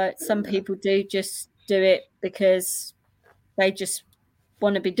true. Like some people do just do it because they just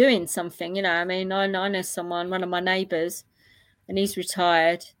want to be doing something, you know. I mean, I know someone, one of my neighbours, and he's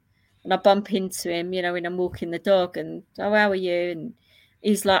retired, and I bump into him, you know, when I'm walking the dog, and oh, how are you? And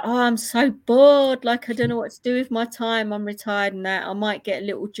he's like, oh, I'm so bored, like I don't know what to do with my time, I'm retired and that, I might get a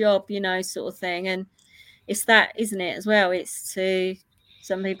little job, you know, sort of thing. And it's that, isn't it, as well? It's to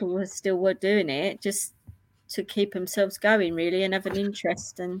some people who are still doing it just to keep themselves going, really, and have an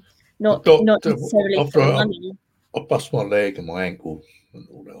interest, and not necessarily for the money. I bust my leg and my ankle, and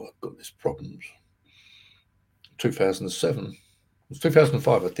although I've got this problems. 2007, it was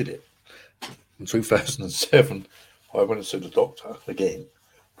 2005 I did it. In 2007, I went and saw the doctor again,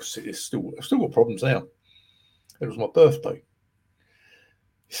 because I've still got problems now. It was my birthday.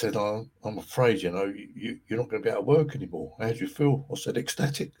 he said, I'm afraid, you're not going to be able to work anymore. How do you feel? I said,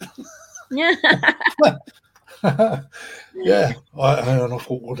 ecstatic. Yeah. Yeah. And I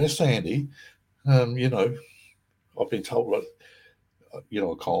thought, well, that's handy. I've been told, I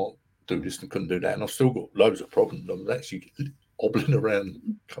can't do this and couldn't do that. And I've still got loads of problems. I was actually hobbling around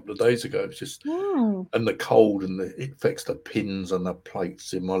a couple of days ago. It's just, and the cold and it affects the pins and the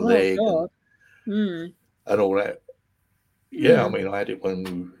plates in my leg and all that. Yeah, I mean, I had it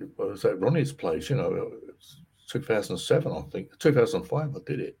when I was at Ronnie's place, 2007, I think. 2005, I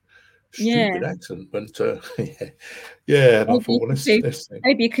did it. Stupid accident. But, yeah. And maybe I thought, well,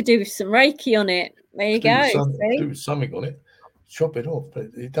 maybe you could do some Reiki on it. There you go. Do something on it. Chop it off. But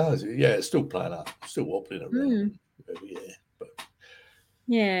it does. Yeah, it's still playing up. Still wobbling around. Yeah. But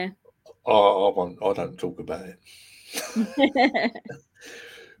yeah. I don't talk about it.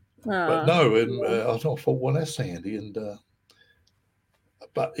 But no, and I thought, well, that's handy. And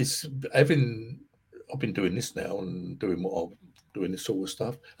but I've been doing this now and doing what I'm doing, this sort of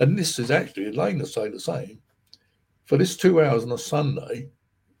stuff. And this is actually, Elaine will say the same. For this 2 hours on a Sunday,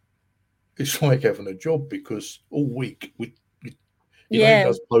 it's like having a job, because all week Elaine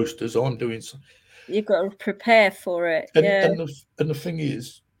does posters. I'm doing some. You've got to prepare for it. And the thing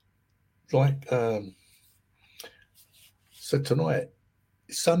is, like, so tonight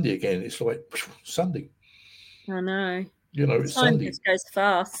it's Sunday again. It's like Sunday. I know. It's Sunday. Just goes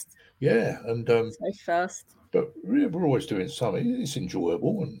fast. Yeah, and so fast. But we're always doing something. It's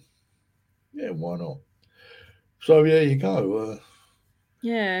enjoyable, and yeah, why not? So there you go.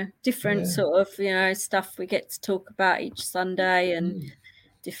 Different sort of stuff we get to talk about each Sunday, and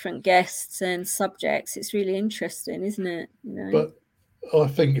different guests and subjects. It's really interesting, isn't it? But I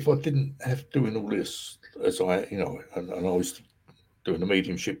think if I didn't have doing all this, as I, and I was doing the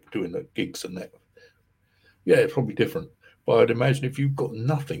mediumship, doing the gigs and that, yeah, it's probably different. But I'd imagine if you've got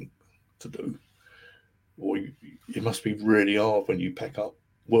nothing to do, or it must be really hard when you pack up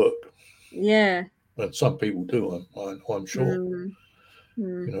work. Yeah. And some people do, I'm sure.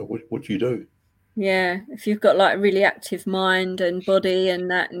 What do you do? Yeah, if you've got like a really active mind and body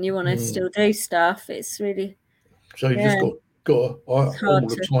and that, and you want to still do stuff, it's really. So you just got all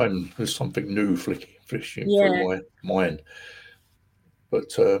the time. There's something new fishing through my mind.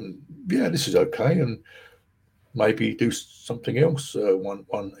 But this is okay, and maybe do something else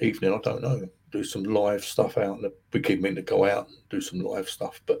one evening. I don't know. Do some live stuff out, and we keep meaning to go out and do some live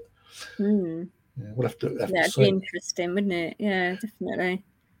stuff, but we'll have to see. That'd be interesting, wouldn't it? Yeah, definitely.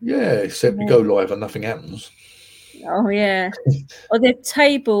 Yeah, except we go live and nothing happens. Oh yeah. Or the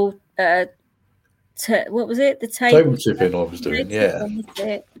table. What was it? The table tipping I was doing. Yeah.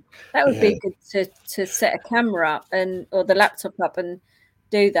 That would be good to set a camera up or the laptop up and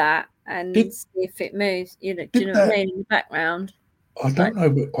do that and see if it moves. Do you know what I mean? In the background. I don't know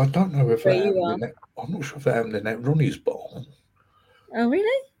if that happened in that. I'm not sure if that happened in that Ronnie's bar. Oh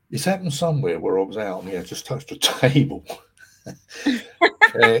really? It's happened somewhere where I was out and just touched a table.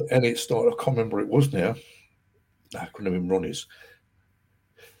 And it started. I can't remember what it was now. I couldn't have been Ronnie's.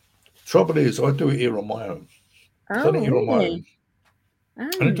 Trouble is, I do it here on my own. I do it here on my own. I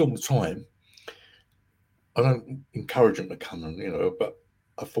don't do it all the time. I don't encourage them to come and, but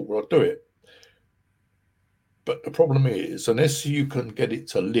I thought, well, I'll do it. But the problem is, unless you can get it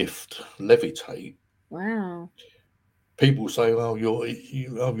to levitate. Wow. People say, well, you're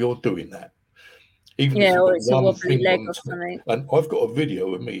doing that. Even or it's a wobbly leg or something. And I've got a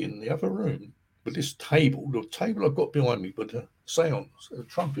video of me in the other room with this table, the table I've got behind me with a seance, a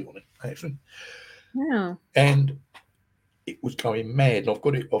trumpet on it, actually. Wow. And it was going mad.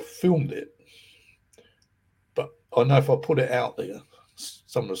 I've filmed it. But I know if I put it out there,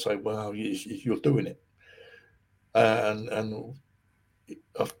 someone will say, well, you're doing it. And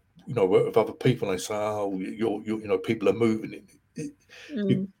work with other people, and they say, oh, you're people are moving it.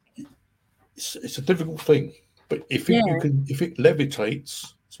 It's a difficult thing. But if it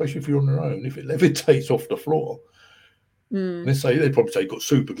levitates, especially if you're on your own, if it levitates off the floor, they probably say you've got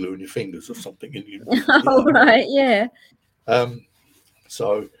super glue in your fingers or something. Right, yeah.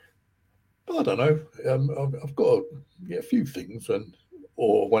 So, but I don't know. I've got a few things,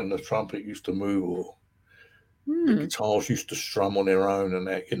 or when the trumpet used to move, or the guitars used to strum on their own, and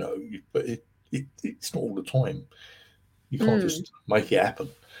that, but it's not all the time. You can't just make it happen.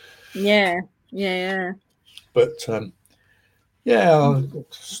 Yeah. But I'll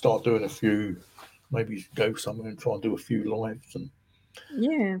start doing a few. Maybe go somewhere and try and do a few lives, and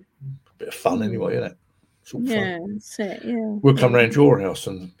a bit of fun anyway, isn't it? It's all fun. That's it. Yeah. We'll come round your house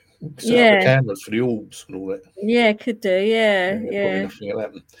and set up the cameras for the orbs and all that. Yeah, could do. Yeah. Probably nothing will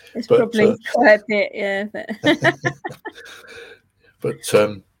happen. It's probably quite a bit. Yeah, but But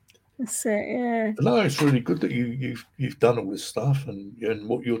that's it. Yeah. no, it's really good that you've done all this stuff and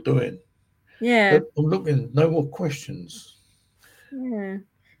what you're doing. Yeah. But I'm looking. No more questions. Yeah.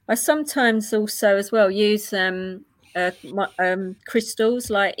 I sometimes also as well use crystals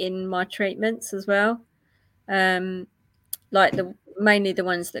like in my treatments as well. Like mainly the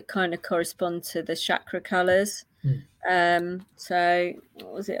ones that kind of correspond to the chakra colors. So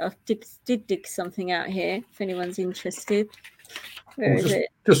what was it? I did dig something out here if anyone's interested. Where is it?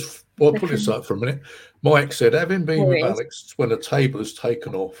 I'll put this up for a minute. Mike said, having been with There it is. Alex when a table is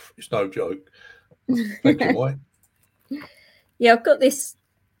taken off, it's no joke. Thank you, Mike. Yeah, I've got this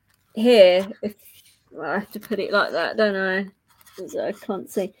here. If I have to put it like that, don't I? Because I can't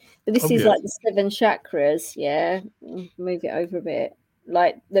see. But this is like the 7 chakras. Yeah, move it over a bit.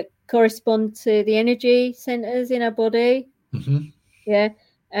 Like that correspond to the energy centers in our body. Yeah,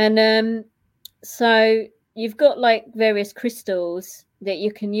 and so you've got like various crystals that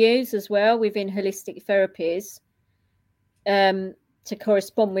you can use as well within holistic therapies to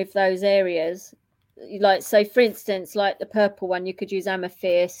correspond with those areas. Like, so for instance, like the purple one, you could use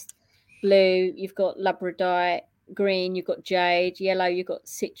amethyst. Blue, you've got labradorite. Green, you've got jade. Yellow, you've got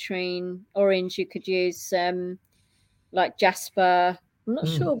citrine. Orange, you could use like jasper. I'm not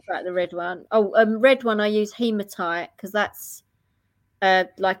sure about the red one. Oh, red one I use hematite because that's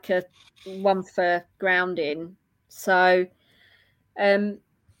like a one for grounding. So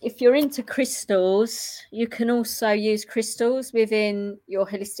if you're into crystals, you can also use crystals within your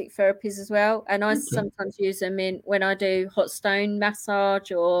holistic therapies as well. And I sometimes use them when I do hot stone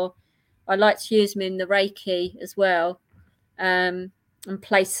massage, or I like to use them in the Reiki as well, and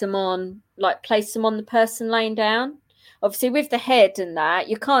place them on the person laying down. Obviously, with the head and that,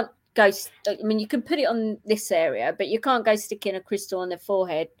 you can't go. I mean, you can put it on this area, but you can't go sticking a crystal on their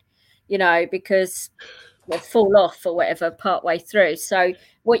forehead, because they'll fall off or whatever partway through. So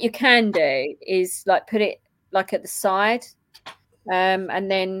what you can do is like put it like at the side, and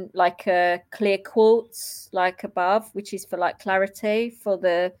then like a clear quartz like above, which is for like clarity for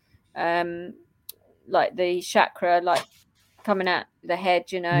the like the chakra, like coming out the head,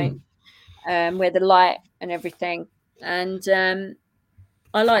 where the light and everything. And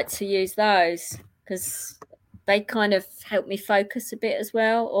I like to use those because they kind of help me focus a bit as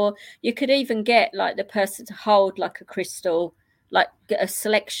well. Or you could even get like the person to hold like a crystal, like get have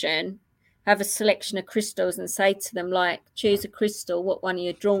a selection of crystals and say to them, like, choose a crystal, what one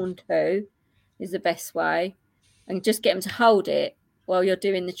you're drawn to is the best way. And just get them to hold it while you're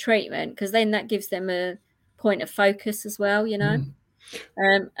doing the treatment, because then that gives them a point of focus as well, And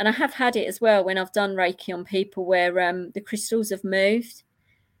I have had it as well when I've done Reiki on people where the crystals have moved.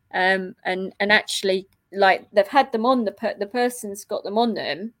 And actually, like, they've had them on, the person's got them on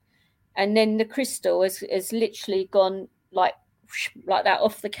them, and then the crystal has literally gone like that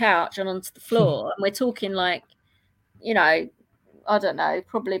off the couch and onto the floor. And we're talking like, I don't know,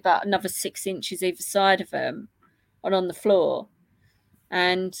 probably about another 6 inches either side of them and on the floor.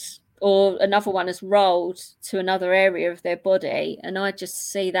 Or another one has rolled to another area of their body, and I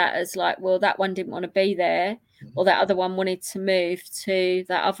just see that as like, well, that one didn't want to be there, or that other one wanted to move to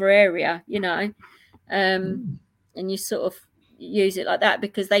that other area, and you sort of use it like that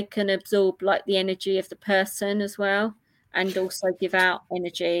because they can absorb like the energy of the person as well, and also give out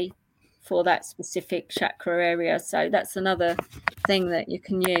energy for that specific chakra area. So that's another thing that you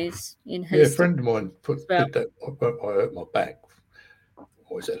can use in holistic. Yeah, a friend of mine did that. I hurt my back.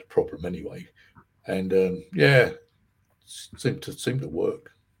 Always had a problem anyway, and seemed to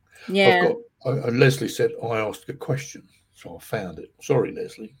work. Yeah. Leslie said I asked a question, so I found it. Sorry,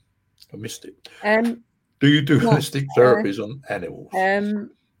 Leslie, I missed it. Do you do holistic therapies on animals?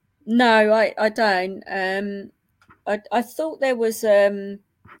 No, I don't. I thought there was a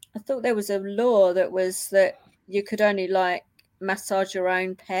law that was that you could only like massage your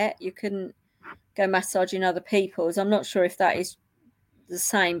own pet. You couldn't go massaging other people's. I'm not sure if that is the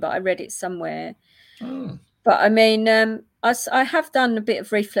same, but I read it somewhere. But I mean, I have done a bit of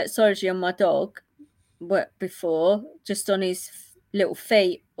reflexology on my dog before, just on his little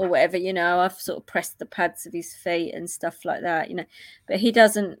feet or whatever, I've sort of pressed the pads of his feet and stuff like that, but he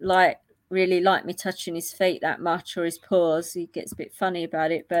doesn't really like me touching his feet that much, or his paws. He gets a bit funny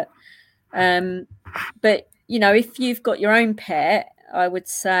about it, but if you've got your own pet, I would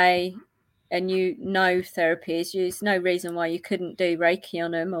say, and therapies, there's no reason why you couldn't do Reiki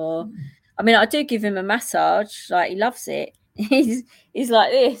on him. Or I mean, I do give him a massage, like he loves it. He's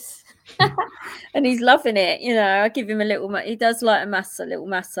like this and he's loving it, I give him he does like a little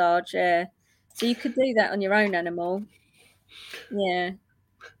massage. Yeah, so you could do that on your own animal. Yeah.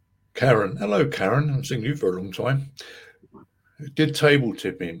 Karen, hello Karen, I haven't seen you for a long time. did table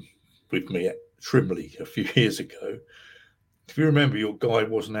tipping with me at Trimley a few years ago. If you remember, your guy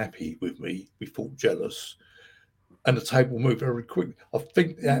wasn't happy with me. We thought jealous. And the table moved very quickly. I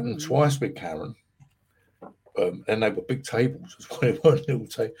think it happened twice with Karen. And they were big tables as well. They weren't little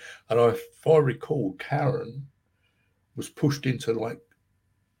tables. And if I recall, Karen was pushed into like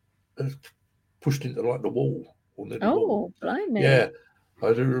the wall. Or near the wall. Blimey. Yeah,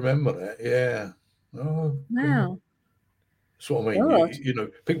 I do remember that. Yeah. Oh, wow. God. That's what I mean. You know,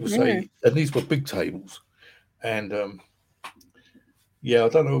 people say, and these were big tables. And yeah, I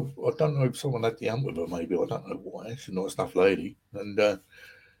don't know if someone had the hump with her, maybe. I don't know why. She's a nice enough lady. And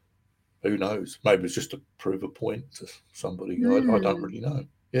who knows? Maybe it's just to prove a point to somebody. I don't really know.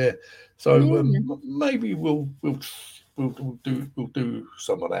 Yeah. So maybe we'll do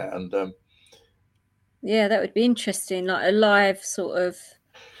some of that. And yeah, that would be interesting, like a live sort of,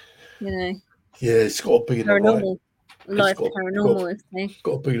 you know. Yeah, it's got to be in the right. Live paranormal thing.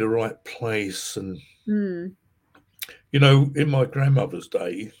 Got to be the right place. And you know, in my grandmother's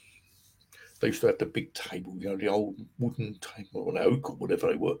day, they used to have the big table, you know, the old wooden table or oak or whatever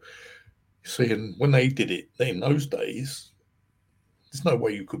they were. See, and when they did it in those days, there's no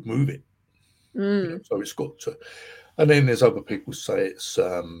way you could move it. You know, so it's got to. And then there's other people say it's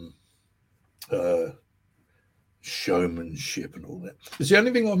showmanship and all that. It's the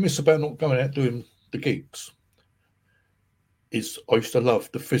only thing I miss about not going out doing the gigs. Is I used to love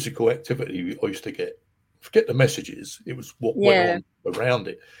the physical activity I used to get. Forget the messages. It was what went on around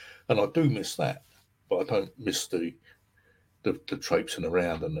it. And I do miss that. But I don't miss the traipsing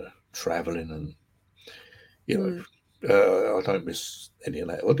around and the travelling and, you know, I don't miss any of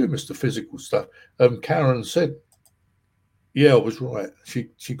that. I do miss the physical stuff. Karen said, yeah, I was right.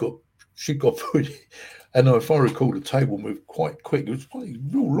 She got through it. And if I recall, the table moved quite quick. It was quite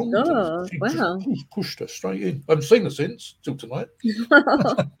real long. Oh, she wow. just pushed her straight in. I haven't seen her since, till tonight.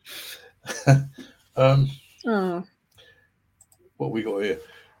 What we got here?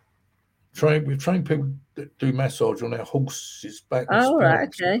 We've trained people that do massage on our horse's back and spine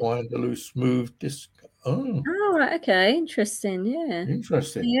to find the loose, smooth disc. Right, okay, interesting. Yeah,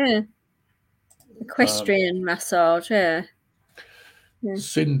 interesting. Yeah, equestrian massage. Yeah.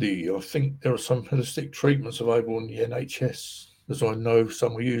 Cindy, I think there are some holistic treatments available in the NHS, as I know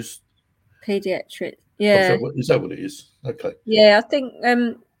some will use Pediatric. Yeah. Is that what it is? Okay. Yeah, I think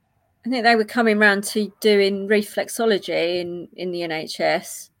they were coming round to doing reflexology in the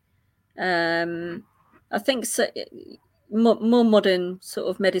NHS. I think so, more modern sort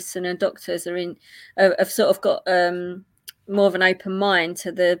of medicine and doctors have sort of got more of an open mind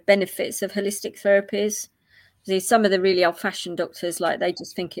to the benefits of holistic therapies. See, some of the really old-fashioned doctors, like, they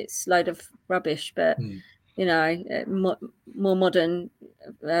just think it's a load of rubbish, but you know, more modern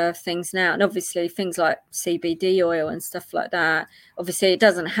things now, and obviously things like CBD oil and stuff like that. Obviously, it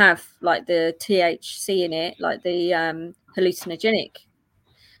doesn't have like the THC in it, like the hallucinogenic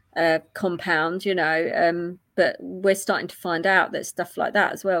compound, you know. But we're starting to find out that stuff like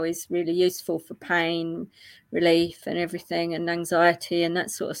that as well is really useful for pain relief and everything, and anxiety and that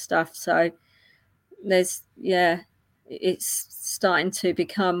sort of stuff. So there's it's starting to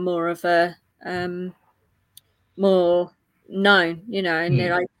become more of a more known, you know, and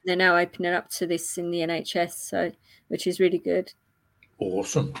they're now opening up to this in the NHS, so which is really good.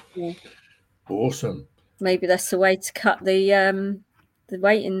 Awesome. Yeah. Awesome. Maybe that's the way to cut the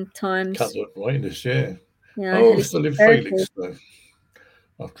waiting times. Cut the waiting list, yeah. You know, still in Felix though.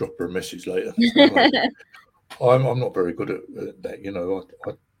 I'll drop her a message later. I'm not very good at that, you know.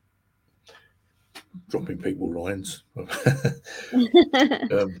 I dropping people lines. They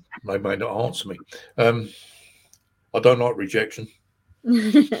may not answer me. I don't like rejection.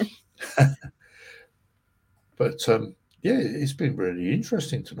 But yeah, it's been really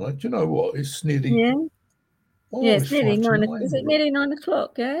interesting tonight. Do you know what? It's nearly it's nearly 9 o'clock. Is it nearly 9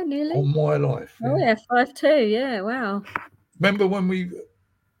 o'clock? Yeah, nearly. On my life. Oh yeah, 5:02. Yeah, wow. Remember when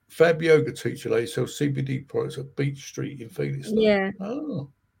Fab yoga teacher, they sell CBD products at Beach Street in Felixstowe? Yeah. Oh.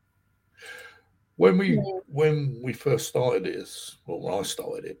 When we first started this, well, when I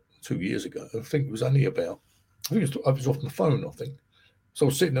started it 2 years ago, I think it was only about, I was off my phone, I think. So I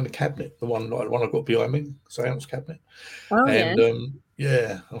was sitting in the cabinet, the one I got behind me, seance cabinet. Oh, and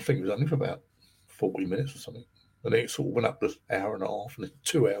I think it was only for about 40 minutes or something. And then it sort of went up to an hour and a half and then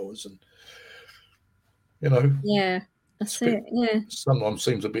 2 hours. And, you know. Yeah, that's it. Yeah. Sometimes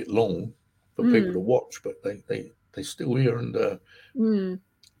seems a bit long for people to watch, but they still hear and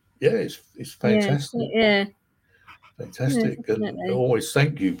yeah, it's fantastic. Yeah. Fantastic. Yeah, and I always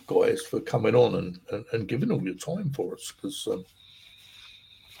thank you guys for coming on and giving all your time for us, because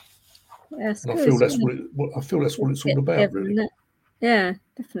Yes, and I feel that's what it's all about, really. Yeah,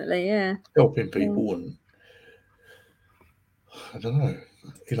 definitely. Yeah, helping people, and I don't know.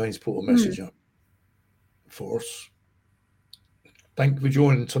 Elaine's put a message up for us. Thank you for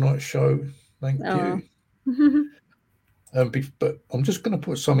joining tonight's show. Thank you. But I'm just going to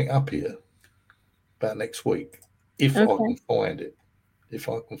put something up here about next week, if I can find it. If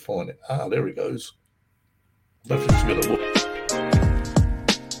I can find it. Ah, there it goes. I don't know if it's going to work.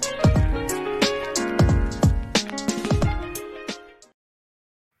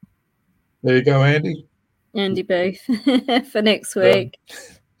 There you go, Andy. Andy Booth for next week.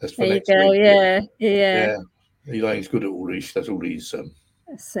 That's for there next you go. week. Yeah. Elaine's good at all these. She does all these.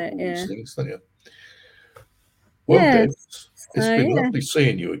 That's it. These things, don't you? Well, Deb, it's been lovely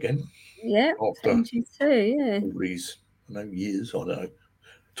seeing you again. Yeah. After you too. Yeah. all these, years. I don't know.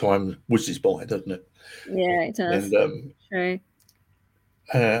 Time whizzes by, doesn't it? Yeah, it does. And true.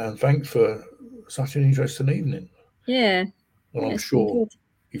 And thanks for such an interesting evening. Yeah. And I'm sure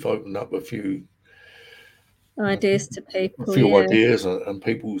you've opened up a few ideas to people. A few ideas and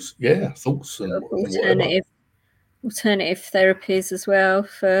people's thoughts and alternative therapies as well.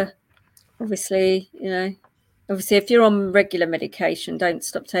 For obviously, if you're on regular medication, don't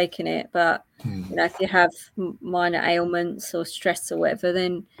stop taking it. But if you have minor ailments or stress or whatever,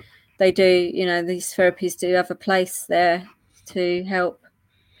 then they do. These therapies do have a place there to help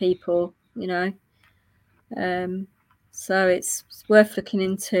people. So it's worth looking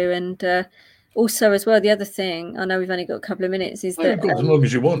into. And also, as well, the other thing, I know we've only got a couple of minutes, is that as long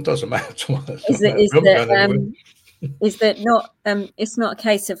as you want, doesn't matter. Is that not it's not a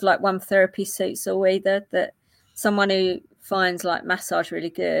case of like one therapy suits all either, that someone who finds like massage really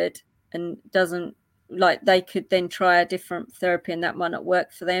good and doesn't like, they could then try a different therapy and that might not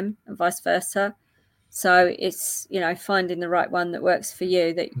work for them, and vice versa. So it's, finding the right one that works for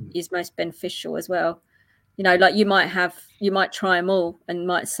you that is most beneficial as well. Like you might try them all and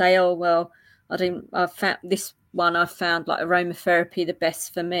might say, oh, well, I found this one, I found like aromatherapy the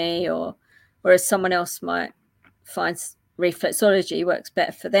best for me, or whereas someone else might find reflexology works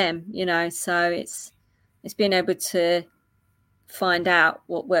better for them, so it's being able to find out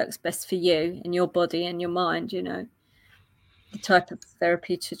what works best for you and your body and your mind, the type of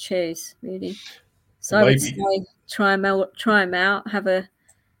therapy to choose, really. So I would say try them out, have a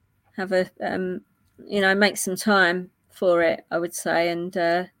make some time for it, I would say, and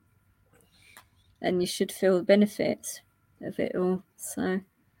you should feel the benefits of it all. So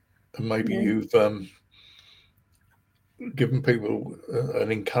and maybe you've given people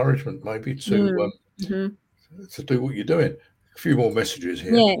an encouragement, maybe to do what you're doing. A few more messages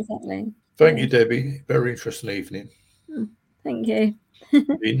here. Yeah, exactly. Thank you, Debbie. Very interesting evening. Thank you.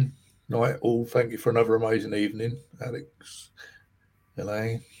 Night all. Thank you for another amazing evening, Alex,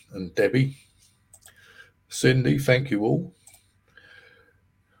 Elaine, and Debbie. Cindy, thank you all.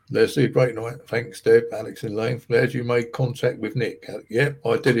 Leslie, great night. Thanks, Deb, Alex, and Elaine. Glad you made contact with Nick. Yep,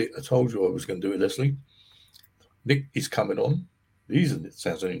 I did it. I told you I was going to do it, Leslie. Nick is coming on. It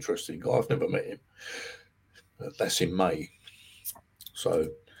sounds an interesting guy. I've never met him. That's in May. So,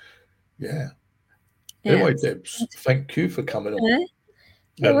 Anyway, Deb, thank you for coming on.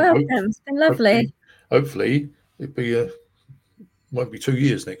 You're welcome. It's been lovely. Hopefully it might be 2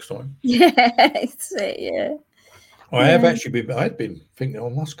 years next time. I'd been thinking I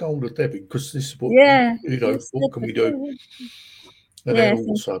must go older, Debbie, because this is what what can we do? And then all of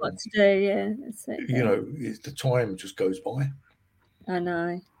a sudden, what to do, that's it, the time just goes by. I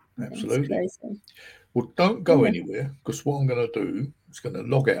know. Absolutely. Well, don't go anywhere, because what I'm going to do is going to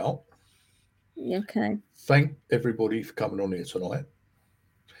log out. Okay. Thank everybody for coming on here tonight,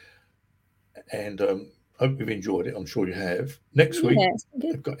 and hope you've enjoyed it. I'm sure you have. Next week,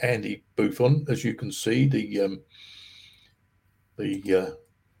 I've got Andy Booth on, as you can see the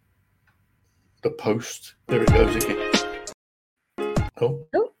post. There it goes again. Oh,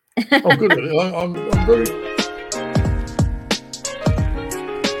 good. I'm very.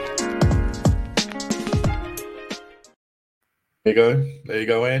 There you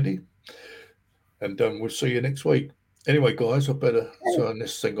go, Andy. And we'll see you next week. Anyway, guys, I better turn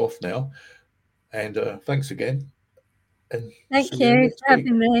this thing off now. And thanks again. And thank you for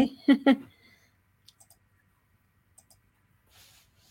having me.